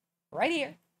right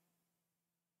here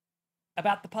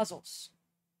about the puzzles.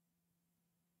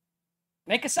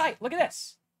 Make a site. Look at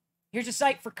this. Here's a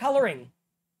site for coloring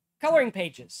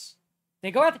pages. They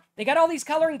go out, they got all these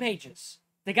coloring pages.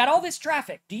 They got all this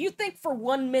traffic. Do you think for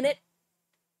 1 minute,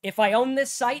 if I own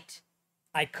this site,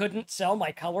 I couldn't sell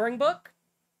my coloring book?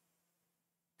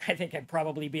 I think I'd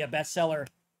probably be a bestseller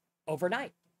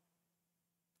overnight.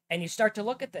 And you start to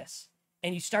look at this,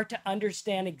 and you start to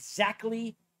understand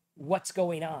exactly what's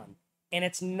going on. And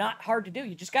it's not hard to do.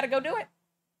 You just got to go do it.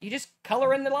 You just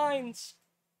color in the lines.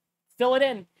 Fill it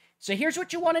in. So here's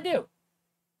what you want to do.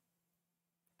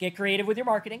 Get creative with your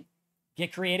marketing.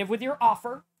 Get creative with your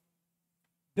offer.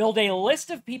 Build a list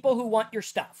of people who want your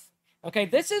stuff. Okay,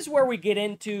 this is where we get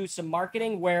into some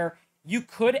marketing where you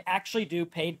could actually do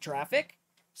paid traffic.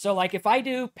 So like if I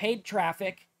do paid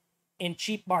traffic in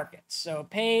cheap markets, so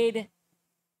paid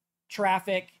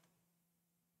traffic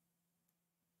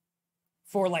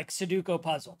for like Sudoku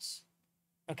puzzles,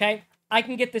 okay? I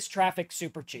can get this traffic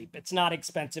super cheap. It's not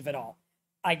expensive at all.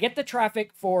 I get the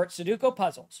traffic for Sudoku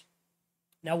puzzles.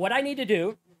 Now what I need to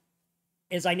do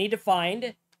is I need to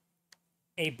find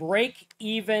a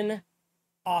break-even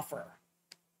offer,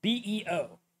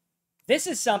 BEO. This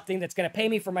is something that's going to pay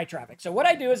me for my traffic. So what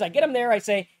I do is I get them there. I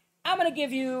say, I'm going to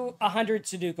give you 100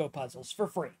 Sudoku puzzles for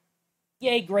free.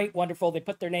 Yay, great, wonderful. They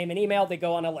put their name and email. They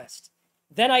go on a list.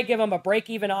 Then I give them a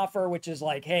break-even offer, which is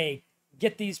like, hey,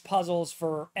 get these puzzles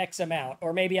for X amount.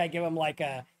 Or maybe I give them like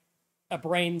a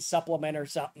brain supplement or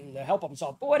something to help them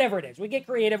solve. But whatever it is, we get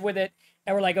creative with it.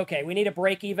 And we're like, okay, we need a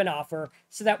break-even offer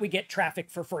so that we get traffic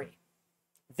for free.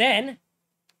 Then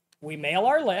we mail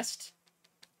our list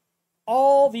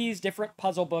all these different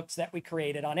puzzle books that we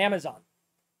created on Amazon.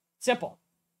 Simple.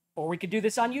 Or we could do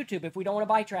this on YouTube if we don't want to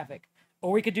buy traffic.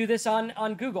 Or we could do this on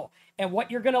Google. And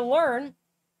what you're going to learn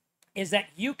is that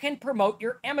you can promote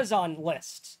your Amazon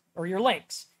lists or your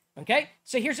links. Okay?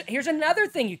 So here's another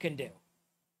thing you can do.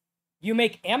 You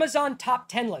make Amazon top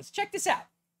 10 lists. Check this out.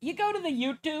 You go to the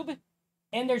YouTube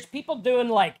and there's people doing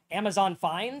like Amazon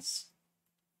finds.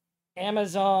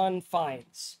 Amazon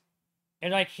finds.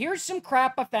 And like, here's some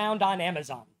crap I found on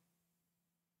Amazon.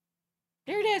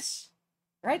 Here it is.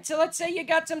 Right? So let's say you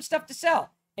got some stuff to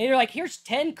sell. And you're like, here's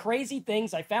 10 crazy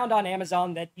things I found on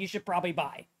Amazon that you should probably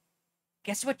buy.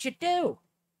 Guess what you do?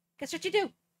 Guess what you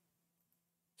do?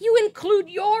 You include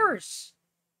yours.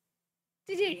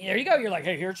 There you go. You're like,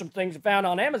 hey, here's some things I found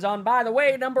on Amazon. By the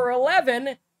way, number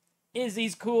 11 is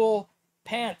these cool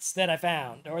pants that I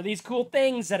found. Or these cool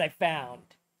things that I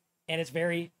found. And it's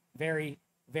very, very,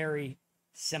 very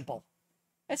simple.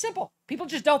 It's simple. People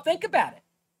just don't think about it.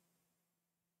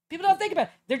 People don't think about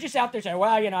it. They're just out there saying,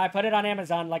 well, I put it on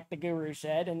Amazon like the guru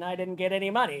said, and I didn't get any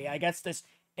money. I guess this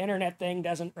internet thing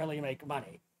doesn't really make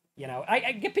money.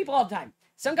 I get people all the time.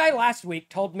 Some guy last week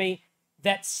told me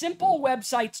that simple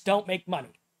websites don't make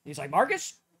money. He's like,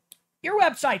 Marcus, your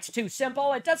website's too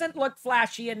simple. It doesn't look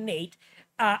flashy and neat.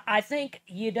 I think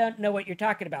you don't know what you're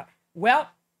talking about. Well,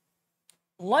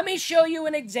 let me show you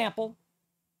an example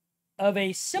of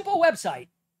a simple website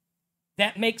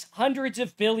that makes hundreds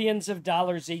of billions of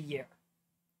dollars a year.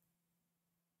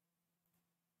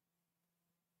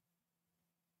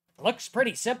 Looks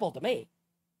pretty simple to me.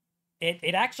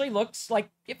 It actually looks like,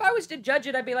 if I was to judge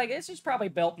it, I'd be like, this is probably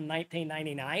built in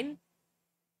 1999.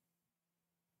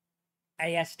 Are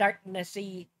you starting to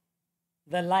see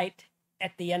the light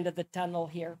at the end of the tunnel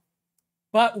here?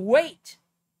 But wait,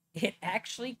 it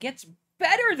actually gets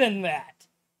better than that.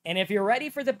 And if you're ready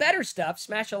for the better stuff,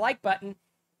 smash a like button,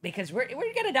 because we're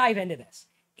going to dive into this.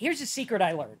 Here's a secret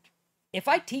I learned. If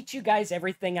I teach you guys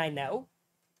everything I know,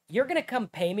 you're going to come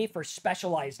pay me for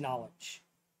specialized knowledge.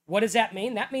 What does that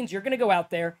mean? That means you're going to go out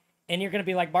there and you're going to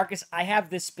be like, Marcus, I have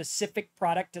this specific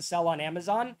product to sell on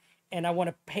Amazon, and I want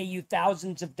to pay you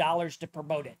thousands of dollars to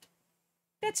promote it.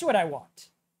 That's what I want.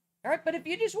 All right, but if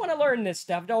you just want to learn this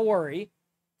stuff, don't worry.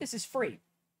 This is free.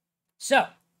 So,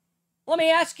 let me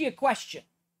ask you a question.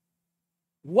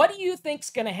 What do you think's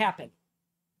going to happen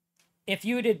if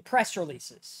you did press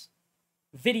releases,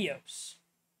 videos,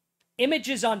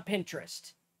 images on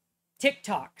Pinterest,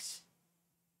 TikToks,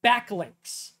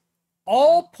 backlinks,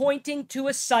 all pointing to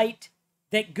a site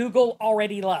that Google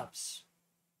already loves?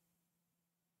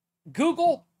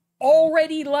 Google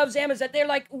already loves Amazon. They're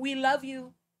like, we love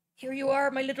you. Here you are,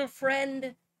 my little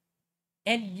friend.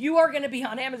 And you are going to be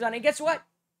on Amazon. And guess what?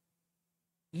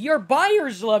 Your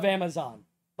buyers love Amazon.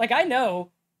 Like, I know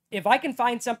if I can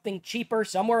find something cheaper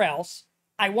somewhere else,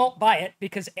 I won't buy it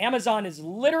because Amazon is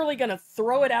literally going to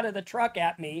throw it out of the truck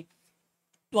at me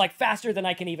like faster than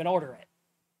I can even order it.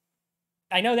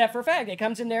 I know that for a fact. It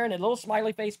comes in there in a little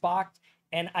smiley face box,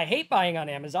 and I hate buying on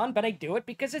Amazon, but I do it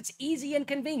because it's easy and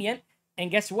convenient.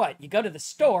 And guess what? You go to the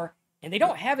store, and they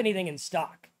don't have anything in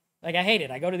stock. Like, I hate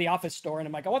it. I go to the office store, and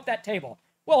I'm like, I want that table.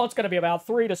 Well, it's going to be about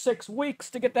 3 to 6 weeks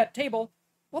to get that table.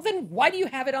 Well, then why do you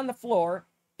have it on the floor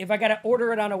if I got to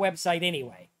order it on a website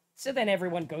anyway? So then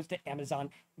everyone goes to Amazon.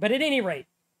 But at any rate,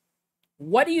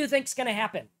 what do you think's going to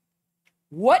happen?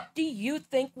 What do you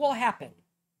think will happen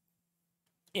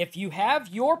if you have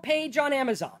your page on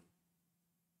Amazon?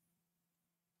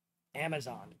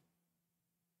 Amazon.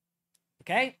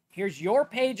 Okay? Here's your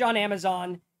page on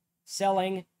Amazon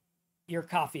selling your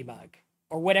coffee mug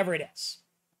or whatever it is.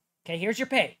 Okay, here's your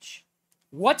page.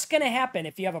 What's going to happen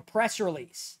if you have a press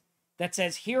release that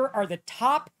says, here are the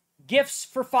top gifts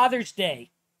for Father's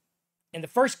Day? And the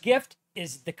first gift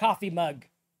is the coffee mug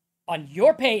on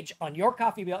your page, on your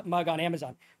coffee mug on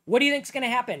Amazon. What do you think is going to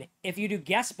happen if you do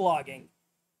guest blogging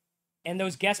and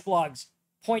those guest blogs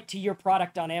point to your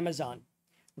product on Amazon?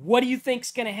 What do you think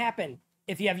is going to happen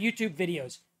if you have YouTube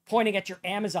videos pointing at your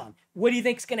Amazon? What do you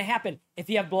think is going to happen if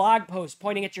you have blog posts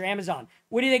pointing at your Amazon?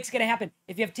 What do you think is going to happen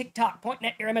if you have TikTok pointing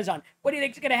at your Amazon? What do you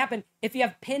think is going to happen if you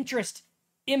have Pinterest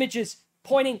images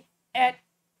pointing at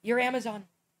your Amazon?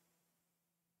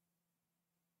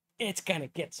 It's going to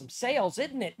get some sales,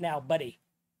 isn't it now, buddy?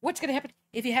 What's going to happen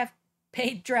if you have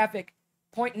paid traffic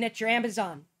pointing at your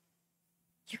Amazon?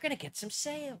 You're going to get some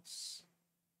sales.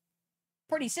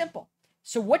 Pretty simple.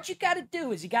 So what you got to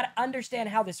do is you got to understand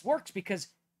how this works, because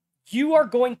you are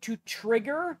going to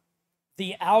trigger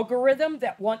the algorithm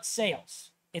that wants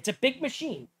sales. It's a big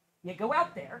machine. You go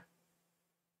out there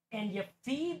and you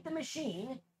feed the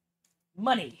machine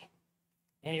money.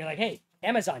 And you're like, hey,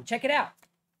 Amazon, check it out.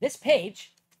 This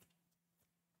page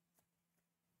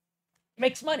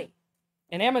makes money.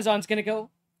 And Amazon's going to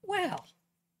go, well,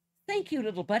 thank you,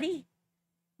 little buddy.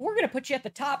 We're going to put you at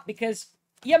the top because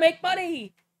you make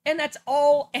money. And that's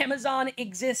all Amazon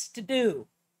exists to do.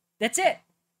 That's it.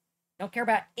 Don't care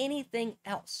about anything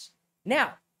else.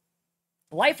 Now,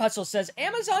 Life Hustle says,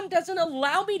 Amazon doesn't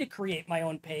allow me to create my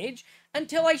own page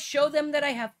until I show them that I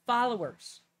have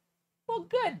followers. Well,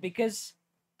 good, because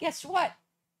guess what?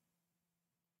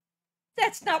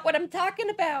 That's not what I'm talking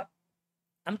about.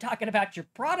 I'm talking about your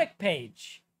product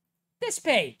page. This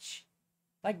page.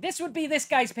 Like, this would be this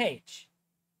guy's page.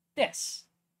 This.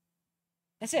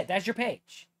 That's it. That's your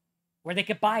page where they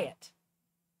could buy it.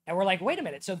 And we're like, wait a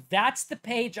minute. So that's the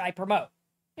page I promote.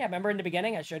 Yeah, remember in the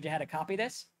beginning I showed you how to copy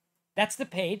this? That's the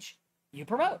page you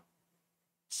promote.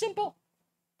 Simple.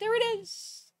 There it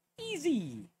is.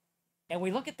 Easy. And we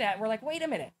look at that and we're like, wait a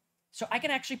minute. So I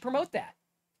can actually promote that.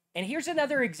 And here's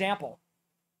another example.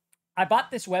 I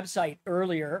bought this website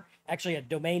earlier, actually a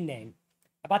domain name.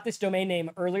 I bought this domain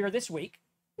name earlier this week.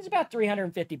 It was about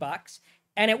 350 bucks.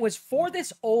 And it was for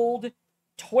this old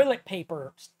toilet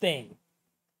paper thing.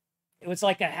 It was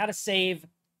like a how to save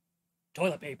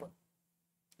toilet paper.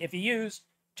 If you use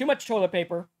too much toilet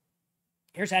paper,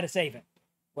 here's how to save it.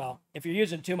 Well, if you're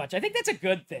using too much, I think that's a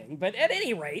good thing. But at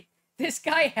any rate, this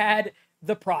guy had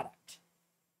the product.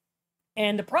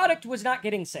 And the product was not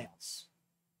getting sales.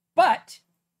 But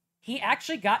he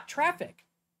actually got traffic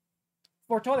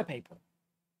for toilet paper.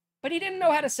 But he didn't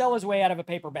know how to sell his way out of a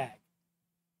paper bag.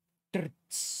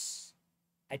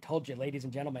 I told you, ladies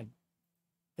and gentlemen,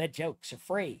 the jokes are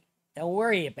free. Don't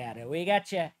worry about it. We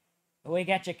got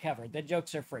you covered. The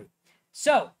jokes are free.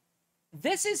 So,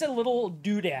 this is a little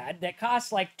doodad that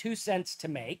costs like 2 cents to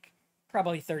make,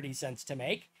 probably 30 cents to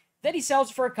make, that he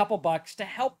sells for a couple bucks to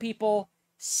help people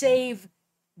save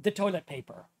the toilet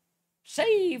paper.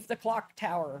 Save the clock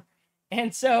tower.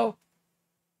 And so,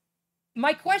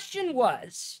 my question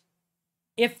was,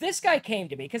 if this guy came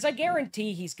to me, because I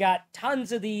guarantee he's got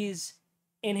tons of these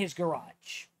in his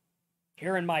garage.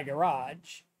 Here in my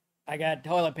garage, I got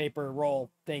toilet paper roll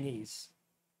thingies.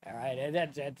 All right,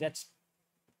 that's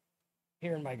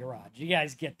here in my garage. You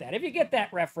guys get that. If you get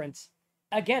that reference,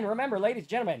 again, remember, ladies and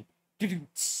gentlemen,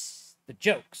 the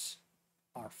jokes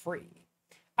are free.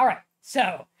 All right,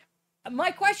 so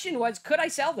my question was, could I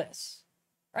sell this?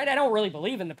 Right? I don't really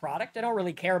believe in the product. I don't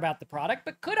really care about the product,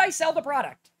 but could I sell the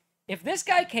product? If this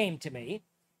guy came to me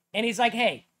and he's like,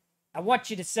 hey, I want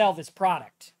you to sell this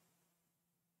product.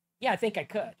 Yeah, I think I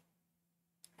could.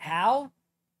 How?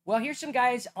 Well, here's some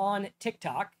guys on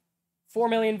TikTok. 4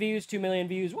 million views, 2 million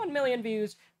views, 1 million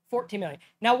views, 14 million.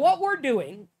 Now, what we're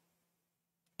doing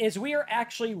is we are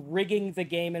actually rigging the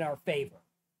game in our favor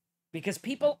because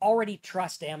people already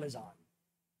trust Amazon.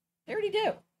 They already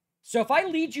do. So if I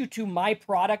lead you to my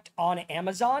product on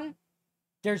Amazon,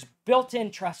 there's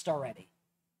built-in trust already.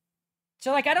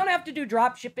 So like I don't have to do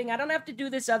drop shipping. I don't have to do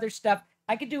this other stuff.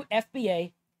 I could do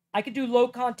FBA. I could do low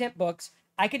content books.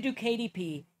 I could do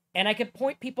KDP. And I could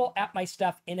point people at my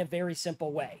stuff in a very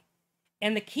simple way.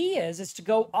 And the key is to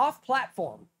go off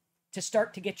platform to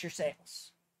start to get your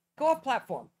sales. Go off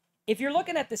platform. If you're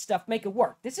looking at this stuff, make it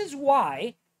work. This is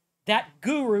why that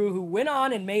guru who went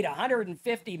on and made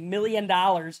 $150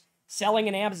 million selling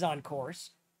an Amazon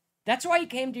course, that's why he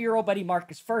came to your old buddy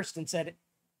Marcus first and said,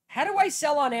 how do I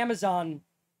sell on Amazon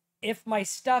if my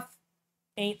stuff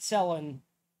ain't selling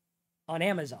on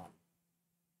Amazon?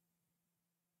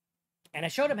 And I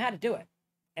showed him how to do it.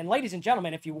 And ladies and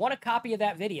gentlemen, if you want a copy of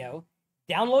that video,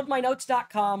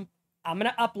 downloadmynotes.com. I'm going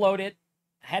to upload it.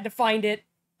 I had to find it.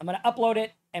 I'm going to upload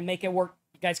it and make it work.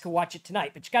 You guys can watch it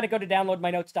tonight. But you got to go to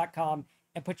downloadmynotes.com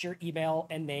and put your email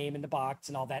and name in the box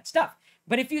and all that stuff.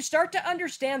 But if you start to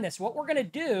understand this, what we're going to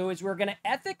do is we're going to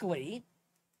ethically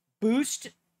boost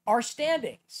our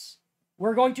standings.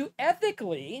 We're going to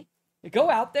ethically go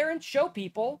out there and show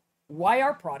people why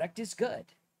our product is good.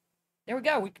 There we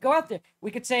go. We could go out there.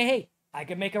 We could say, hey, I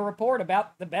could make a report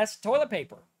about the best toilet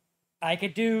paper. I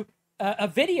could do a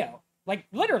video. Like,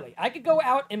 literally, I could go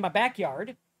out in my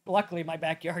backyard. Luckily, my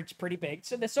backyard's pretty big,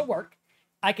 so this will work.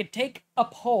 I could take a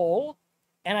poll,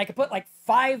 and I could put, like,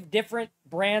 5 different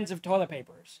brands of toilet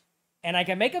papers. And I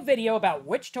can make a video about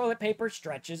which toilet paper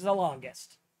stretches the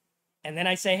longest. And then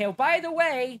I say, hey, by the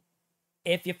way,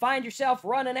 if you find yourself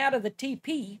running out of the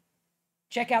TP,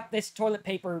 check out this toilet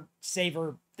paper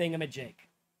saver thingamajig.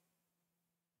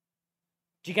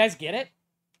 Do you guys get it?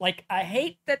 Like, I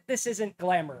hate that this isn't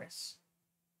glamorous.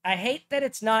 I hate that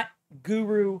it's not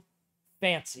guru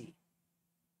fancy.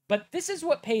 But this is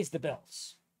what pays the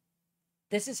bills.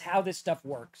 This is how this stuff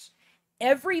works.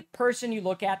 Every person you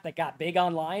look at that got big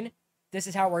online, this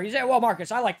is how it works. You say, well,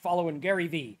 Marcus, I like following Gary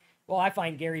Vee. Well, I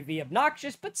find Gary Vee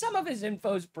obnoxious, but some of his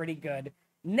info's pretty good.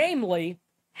 Namely,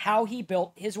 how he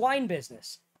built his wine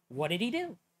business. What did he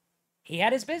do? He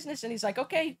had his business, and he's like,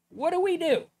 okay, what do we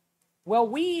do? Well,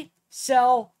 we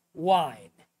sell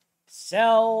wine.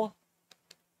 Sell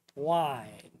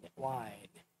wine. Wine.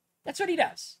 That's what he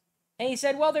does. And he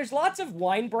said, well, there's lots of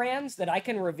wine brands that I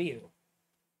can review.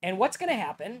 And what's going to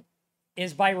happen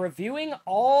is by reviewing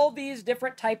all these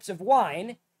different types of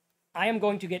wine, I am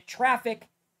going to get traffic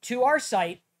to our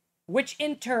site, which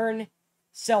in turn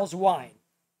sells wine.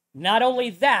 Not only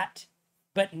that,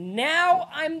 but now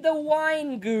I'm the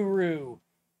wine guru,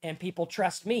 and people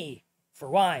trust me for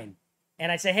wine.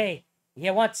 And I say, hey,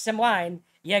 you want some wine?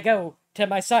 You go to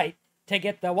my site to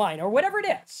get the wine, or whatever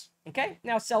it is. Okay?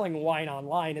 Now, selling wine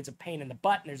online is a pain in the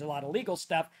butt, and there's a lot of legal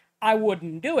stuff. I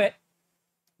wouldn't do it.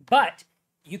 But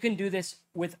you can do this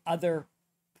with other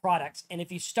products. And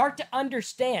if you start to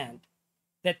understand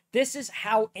that this is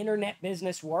how internet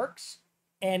business works,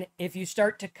 and if you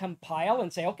start to compile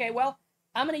and say, okay, well,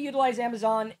 I'm going to utilize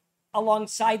Amazon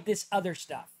alongside this other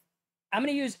stuff. I'm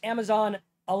going to use Amazon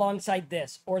alongside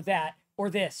this or that or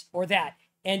this or that.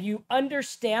 And you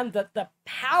understand that the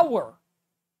power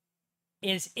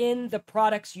is in the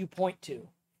products you point to.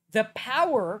 The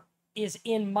power is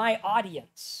in my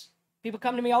audience. People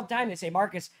come to me all the time. They say,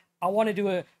 Marcus, I want to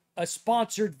do a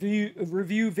sponsored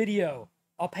review video.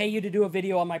 I'll pay you to do a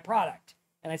video on my product.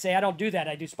 And I say, I don't do that.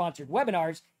 I do sponsored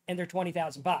webinars, and they're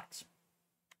 $20,000.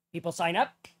 People sign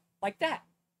up like that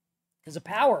because the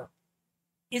power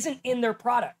isn't in their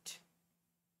product.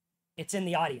 It's in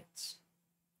the audience.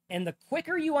 And the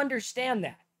quicker you understand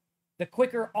that, the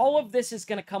quicker all of this is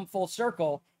going to come full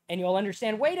circle, and you'll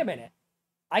understand, wait a minute,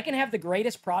 I can have the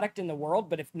greatest product in the world,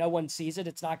 but if no one sees it,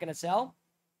 it's not going to sell.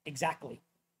 Exactly.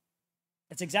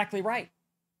 That's exactly right.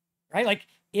 Right? Like,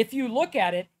 if you look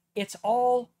at it, it's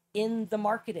all in the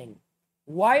marketing.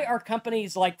 Why are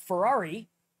companies like Ferrari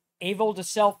able to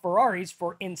sell Ferraris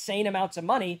for insane amounts of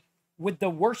money with the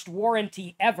worst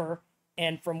warranty ever?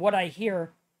 And from what I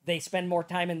hear, they spend more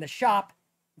time in the shop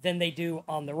than they do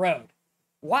on the road.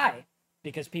 Why?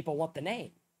 Because people want the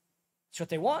name. It's what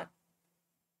they want.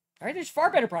 All right, there's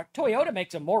far better product. Toyota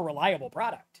makes a more reliable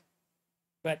product.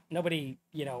 But nobody,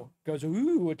 goes,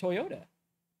 ooh, a Toyota.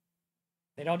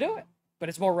 They don't do it. But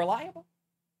it's more reliable.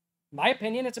 In my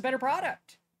opinion, it's a better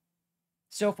product.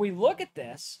 So if we look at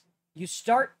this, you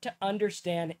start to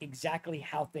understand exactly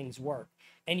how things work.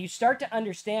 And you start to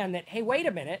understand that, hey, wait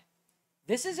a minute.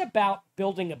 This is about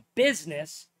building a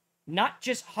business, not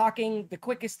just hawking the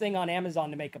quickest thing on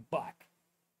Amazon to make a buck.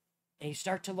 And you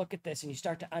start to look at this and you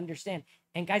start to understand.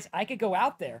 And guys, I could go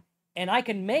out there and I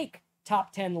can make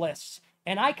top 10 lists.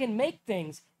 And I can make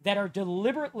things that are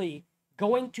deliberately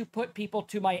going to put people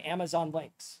to my Amazon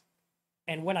links.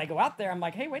 And when I go out there, I'm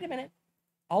like, hey, wait a minute.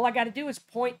 All I got to do is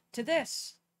point to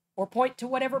this or point to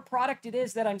whatever product it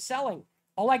is that I'm selling.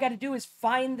 All I got to do is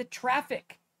find the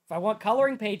traffic. If I want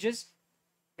coloring pages,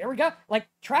 there we go. Like,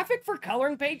 traffic for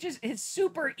coloring pages is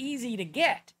super easy to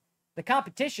get. The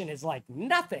competition is like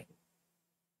nothing.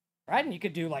 Right? And you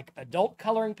could do like adult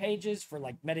coloring pages for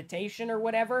like meditation or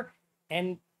whatever.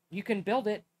 And you can build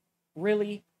it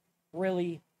really,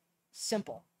 really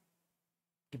simple.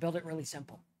 You build it really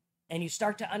simple. And you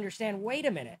start to understand, wait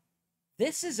a minute.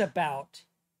 This is about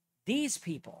these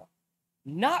people,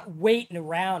 not waiting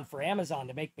around for Amazon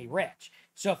to make me rich.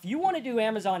 So if you want to do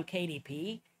Amazon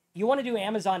KDP, you want to do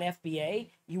Amazon FBA,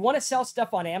 you want to sell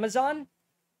stuff on Amazon,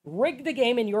 rig the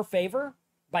game in your favor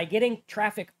by getting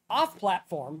traffic off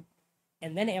platform,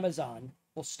 and then Amazon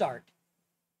will start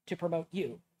to promote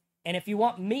you. And if you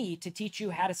want me to teach you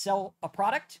how to sell a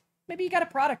product, maybe you got a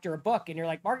product or a book and you're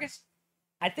like, Marcus,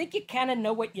 I think you kind of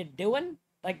know what you're doing.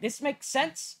 Like, this makes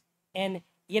sense. And,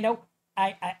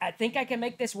 I think I can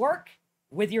make this work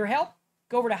with your help.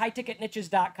 Go over to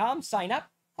highticketniches.com, sign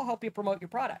up. I'll help you promote your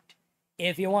product.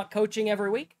 If you want coaching every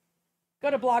week,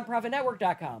 go to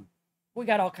blogprofitnetwork.com. We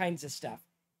got all kinds of stuff.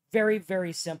 Very,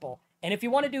 very simple. And if you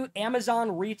want to do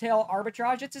Amazon retail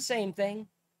arbitrage, it's the same thing.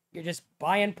 You're just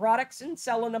buying products and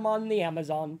selling them on the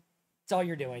Amazon. That's all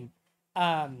you're doing.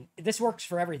 This works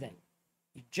for everything.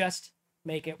 You just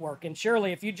make it work. And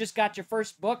surely, if you just got your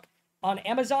first book on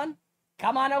Amazon,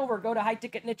 come on over. Go to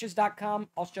highticketniches.com.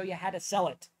 I'll show you how to sell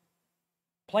it.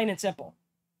 Plain and simple.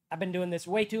 I've been doing this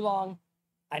way too long.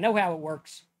 I know how it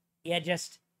works. Yeah,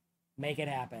 just make it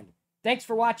happen. Thanks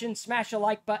for watching. Smash a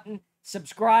like button.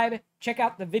 Subscribe. Check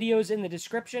out the videos in the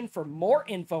description for more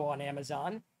info on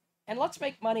Amazon. And let's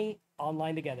make money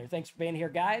online together. Thanks for being here,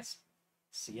 guys.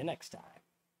 See you next time.